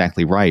that's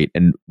exactly right.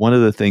 And one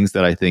of the things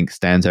that I think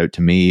stands out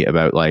to me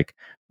about like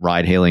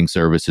ride-hailing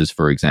services,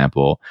 for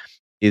example,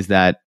 is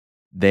that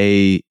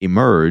they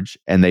emerge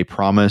and they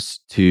promise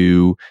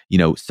to, you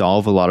know,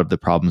 solve a lot of the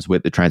problems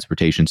with the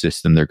transportation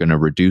system. They're going to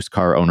reduce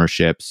car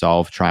ownership,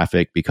 solve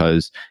traffic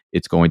because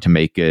it's going to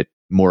make it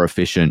more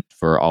efficient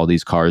for all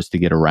these cars to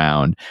get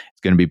around.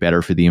 It's going to be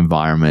better for the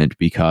environment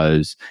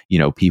because, you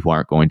know, people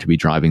aren't going to be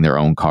driving their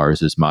own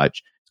cars as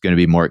much. It's going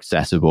to be more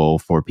accessible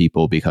for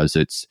people because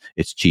it's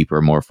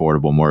cheaper, more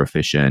affordable, more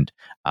efficient,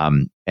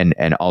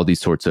 and all these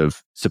sorts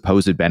of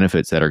supposed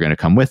benefits that are going to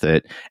come with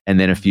it. And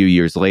then a few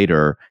years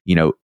later, you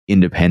know,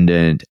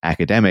 independent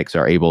academics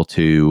are able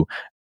to,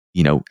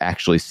 you know,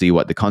 actually see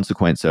what the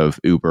consequence of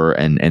Uber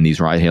and these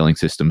ride-hailing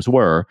systems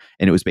were.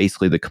 And it was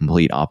basically the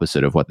complete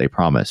opposite of what they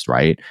promised,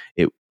 right?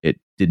 It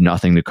did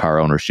nothing to car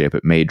ownership.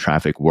 It made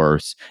traffic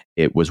worse.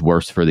 It was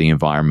worse for the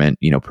environment,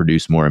 you know,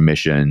 produced more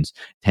emissions,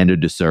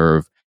 tended to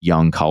serve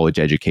young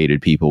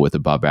college-educated people with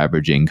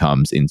above-average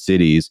incomes in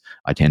cities.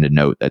 I tend to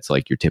note that's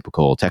like your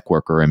typical tech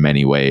worker in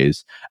many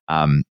ways.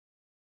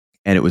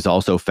 And it was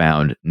also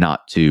found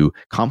not to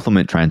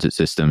complement transit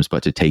systems,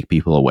 but to take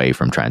people away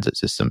from transit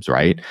systems,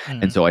 right?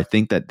 Mm-hmm. And so I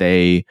think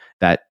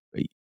that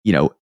you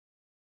know,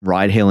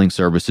 ride-hailing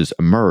services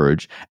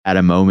emerge at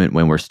a moment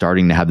when we're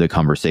starting to have the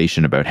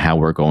conversation about how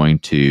we're going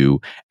to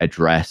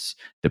address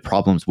the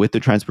problems with the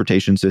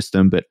transportation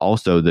system, but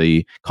also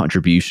the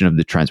contribution of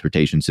the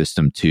transportation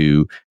system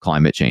to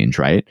climate change,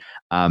 right?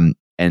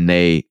 And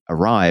they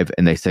arrive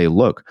and they say,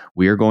 look,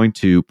 we are going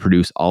to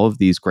produce all of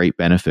these great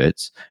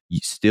benefits,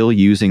 still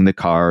using the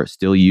car,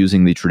 still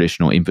using the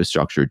traditional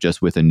infrastructure,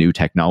 just with a new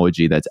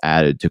technology that's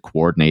added to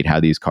coordinate how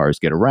these cars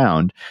get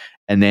around.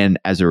 And then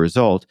as a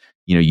result,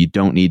 you know, you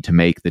don't need to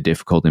make the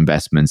difficult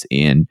investments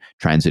in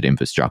transit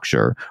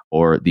infrastructure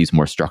or these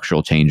more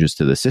structural changes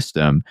to the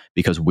system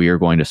because we are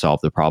going to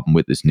solve the problem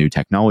with this new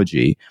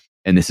technology.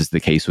 And this is the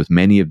case with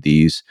many of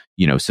these,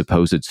 you know,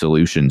 supposed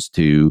solutions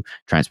to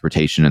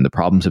transportation and the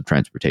problems of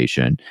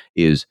transportation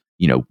is,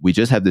 you know, we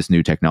just have this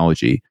new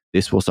technology.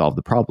 This will solve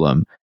the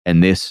problem.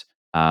 And this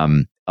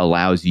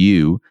allows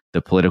you,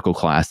 the political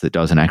class that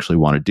doesn't actually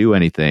want to do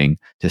anything,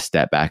 to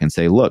step back and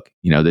say, look,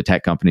 you know, the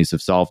tech companies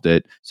have solved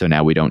it. So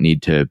now we don't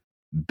need to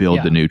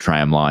build the new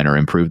tram line or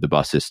improve the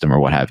bus system or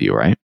what have you,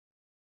 right?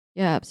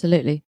 Yeah,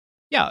 absolutely.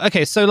 Yeah.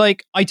 Okay. So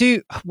like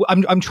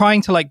I'm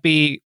trying to like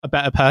be a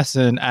better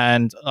person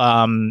and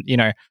you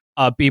know,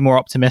 be more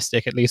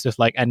optimistic, at least with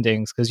like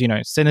endings, because you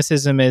know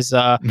cynicism is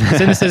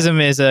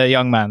a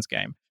young man's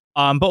game.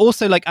 But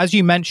also like as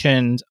you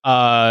mentioned,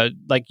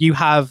 like you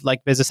have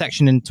like there's a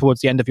section in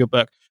towards the end of your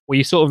book where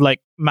you sort of like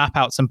map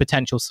out some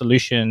potential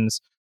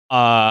solutions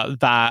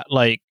that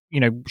like,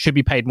 you know, should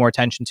be paid more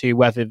attention to,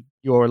 whether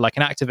you're like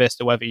an activist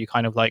or whether you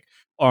kind of like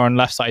are on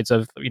left sides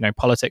of, you know,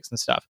 politics and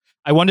stuff.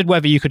 I wondered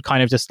whether you could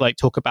kind of just like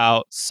talk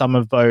about some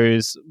of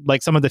those,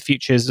 like some of the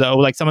futures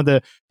or like some of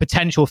the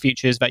potential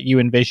futures that you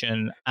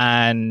envision,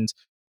 and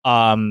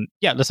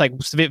just like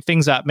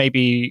things that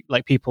maybe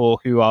like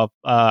people who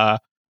are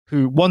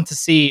who want to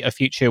see a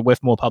future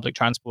with more public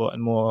transport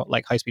and more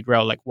like high speed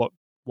rail, like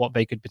what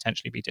they could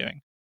potentially be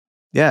doing.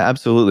 Yeah,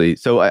 absolutely.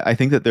 So I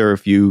think that there are a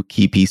few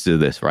key pieces of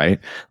this, right?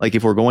 Like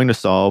if we're going to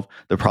solve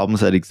the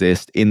problems that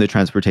exist in the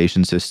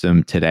transportation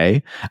system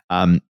today,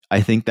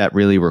 I think that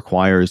really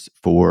requires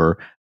for,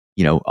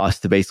 you know, us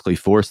to basically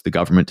force the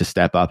government to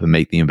step up and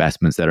make the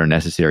investments that are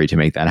necessary to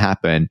make that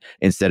happen,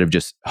 instead of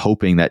just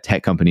hoping that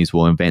tech companies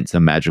will invent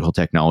some magical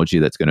technology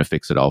that's going to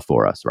fix it all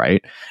for us,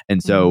 right?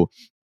 And so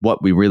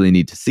what we really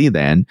need to see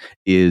then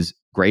is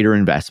greater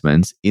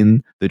investments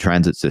in the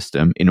transit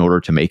system in order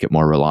to make it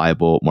more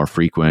reliable, more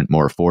frequent,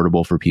 more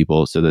affordable for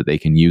people so that they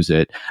can use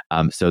it,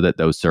 so that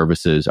those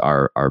services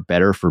are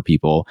better for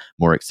people,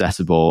 more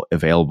accessible,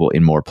 available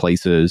in more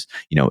places,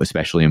 you know,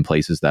 especially in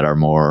places that are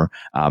more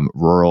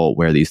rural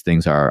where these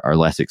things are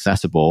less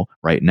accessible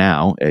right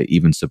now,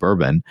 even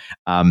suburban.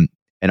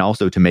 And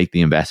also to make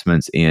the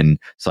investments in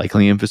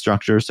cycling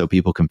infrastructure so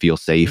people can feel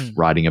safe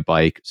riding a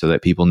bike, so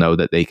that people know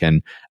that they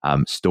can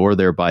store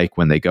their bike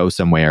when they go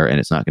somewhere and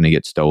it's not going to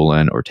get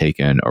stolen or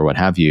taken or what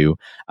have you.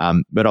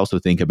 But also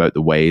think about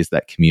the ways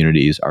that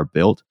communities are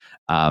built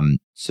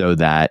so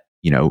that,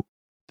 you know,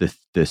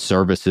 the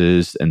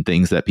services and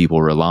things that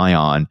people rely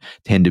on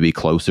tend to be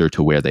closer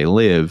to where they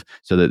live,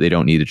 so that they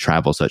don't need to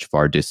travel such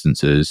far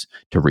distances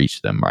to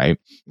reach them, right?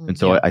 And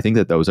so I think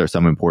that those are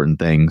some important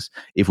things.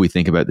 If we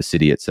think about the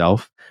city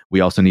itself, we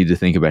also need to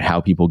think about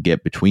how people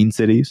get between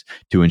cities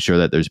to ensure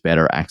that there's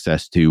better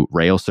access to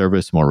rail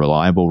service, more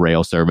reliable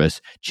rail service,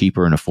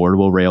 cheaper and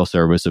affordable rail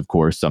service, of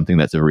course, something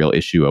that's a real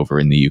issue over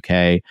in the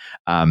UK.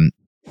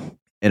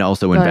 And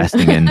also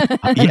investing in,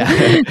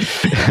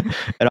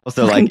 and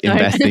also like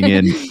investing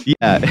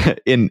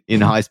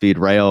in high speed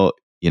rail,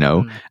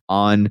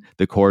 on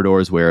the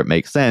corridors where it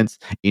makes sense,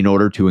 in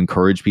order to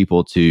encourage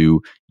people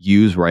to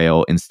use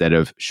rail instead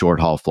of short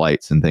haul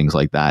flights and things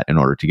like that, in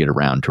order to get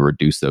around to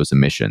reduce those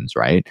emissions,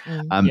 right?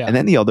 And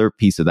then the other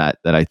piece of that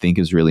I think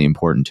is really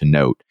important to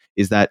note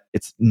is that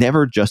it's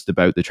never just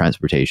about the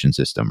transportation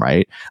system,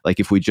 right? Like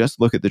if we just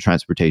look at the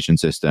transportation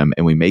system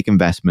and we make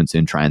investments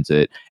in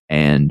transit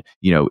and,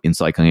 in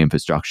cycling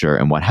infrastructure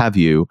and what have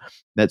you,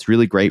 that's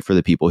really great for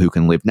the people who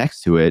can live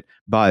next to it.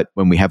 But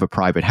when we have a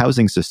private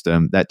housing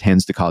system, that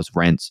tends to cause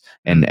rents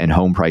and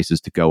home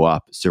prices to go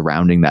up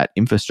surrounding that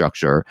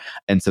infrastructure.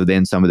 And so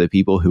then some of the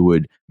people who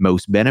would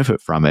most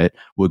benefit from it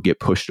would get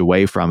pushed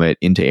away from it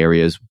into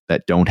areas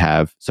that don't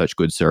have such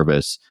good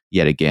service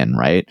yet again,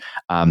 right?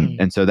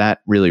 And so that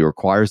really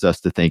requires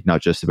us to think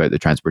not just about the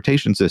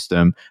transportation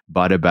system,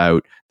 but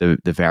about the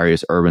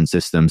various urban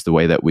systems, the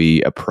way that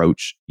we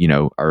approach,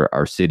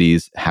 our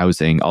cities,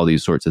 housing, all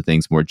these sorts of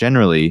things more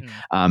generally,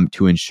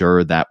 to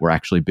ensure that we're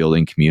actually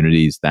building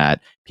communities that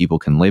people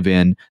can live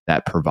in,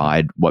 that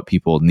provide what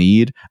people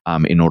need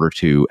in order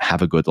to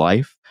have a good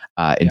life,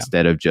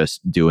 instead of just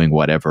doing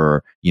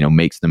whatever,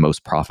 makes the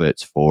most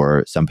profits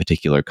for some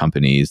particular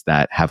companies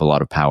that have a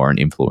lot of power and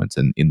influence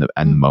in the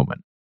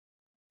moment.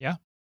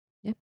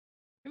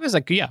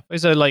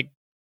 Those are like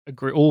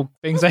all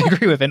things I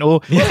agree with, and all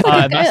that's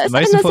the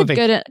most important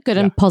thing. Good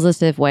and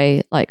positive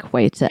way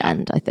to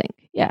end, I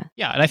think. Yeah,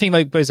 and I think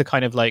like those are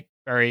kind of like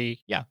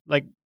very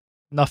like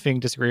nothing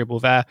disagreeable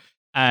there.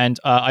 And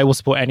I will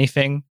support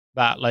anything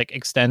that like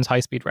extends high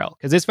speed rail,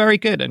 because it's very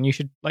good and you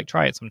should like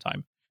try it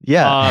sometime.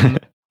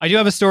 I do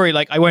have a story,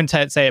 like I won't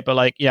say it, but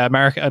like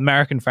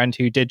American friend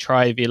who did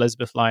try the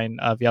Elizabeth line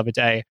the other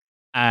day,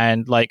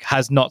 and like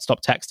has not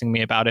stopped texting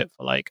me about it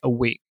for like a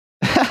week.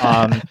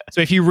 So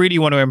if you really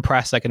want to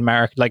impress like an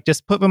American, like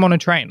just put them on a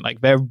train.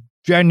 Like they're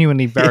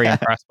genuinely very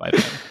impressed by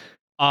them.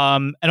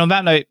 And on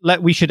that note,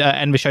 we should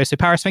end the show. So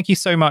Paris, thank you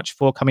so much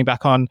for coming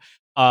back on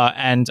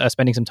and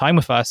spending some time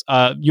with us.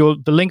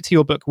 The link to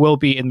your book will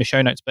be in the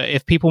show notes. But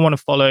if people want to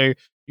follow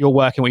your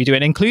work and what you do,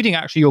 and including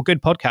actually your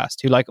good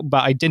podcast,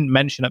 but I didn't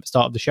mention at the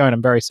start of the show, and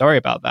I'm very sorry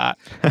about that.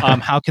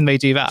 How can they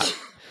do that?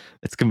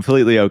 It's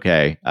completely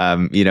okay.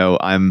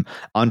 I'm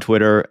on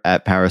Twitter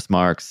at Paris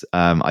Marx.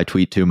 I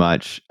tweet too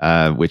much,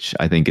 which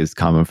I think is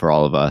common for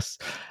all of us.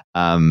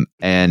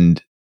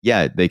 And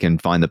they can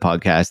find the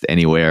podcast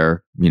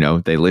anywhere,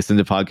 they listen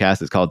to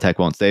podcasts. It's called Tech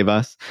Won't Save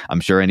Us.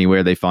 I'm sure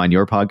anywhere they find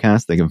your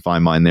podcast, they can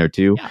find mine there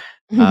too.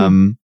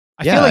 I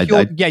feel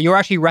like you're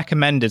actually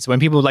recommended. So when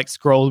people like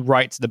scroll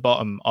right to the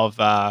bottom of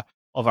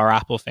our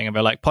Apple thing and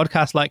they're like,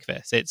 podcast like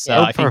this, it's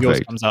I think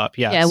yours comes up.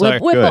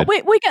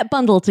 We get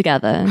bundled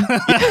together.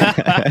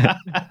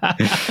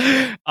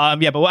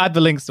 But we'll add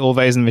the links to all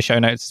those in the show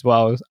notes as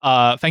well.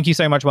 Thank you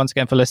so much once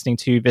again for listening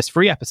to this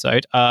free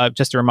episode.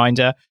 Just a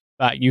reminder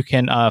that you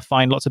can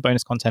find lots of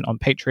bonus content on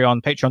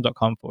Patreon,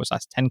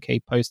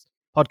 patreon.com/10K Post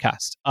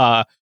podcast.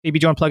 Phoebe,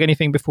 do you want to plug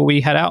anything before we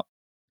head out?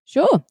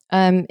 Sure.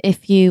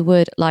 If you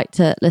would like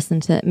to listen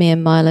to me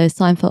and Milo's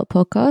Seinfeld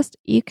podcast,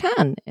 you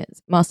can.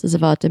 It's Masters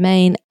of Our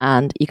Domain,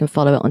 and you can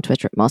follow it on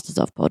Twitter at Masters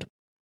of Pod.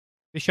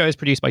 The show is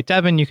produced by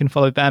Devon. You can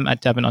follow them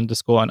at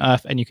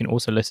Devon_on_Earth, and you can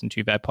also listen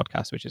to their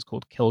podcast, which is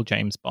called Kill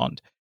James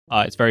Bond.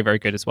 It's very, very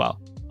good as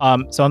well.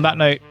 So on that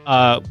note,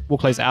 we'll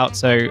close it out.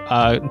 So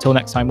until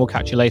next time, we'll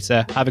catch you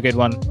later. Have a good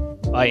one.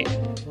 Bye.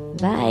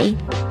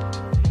 Bye.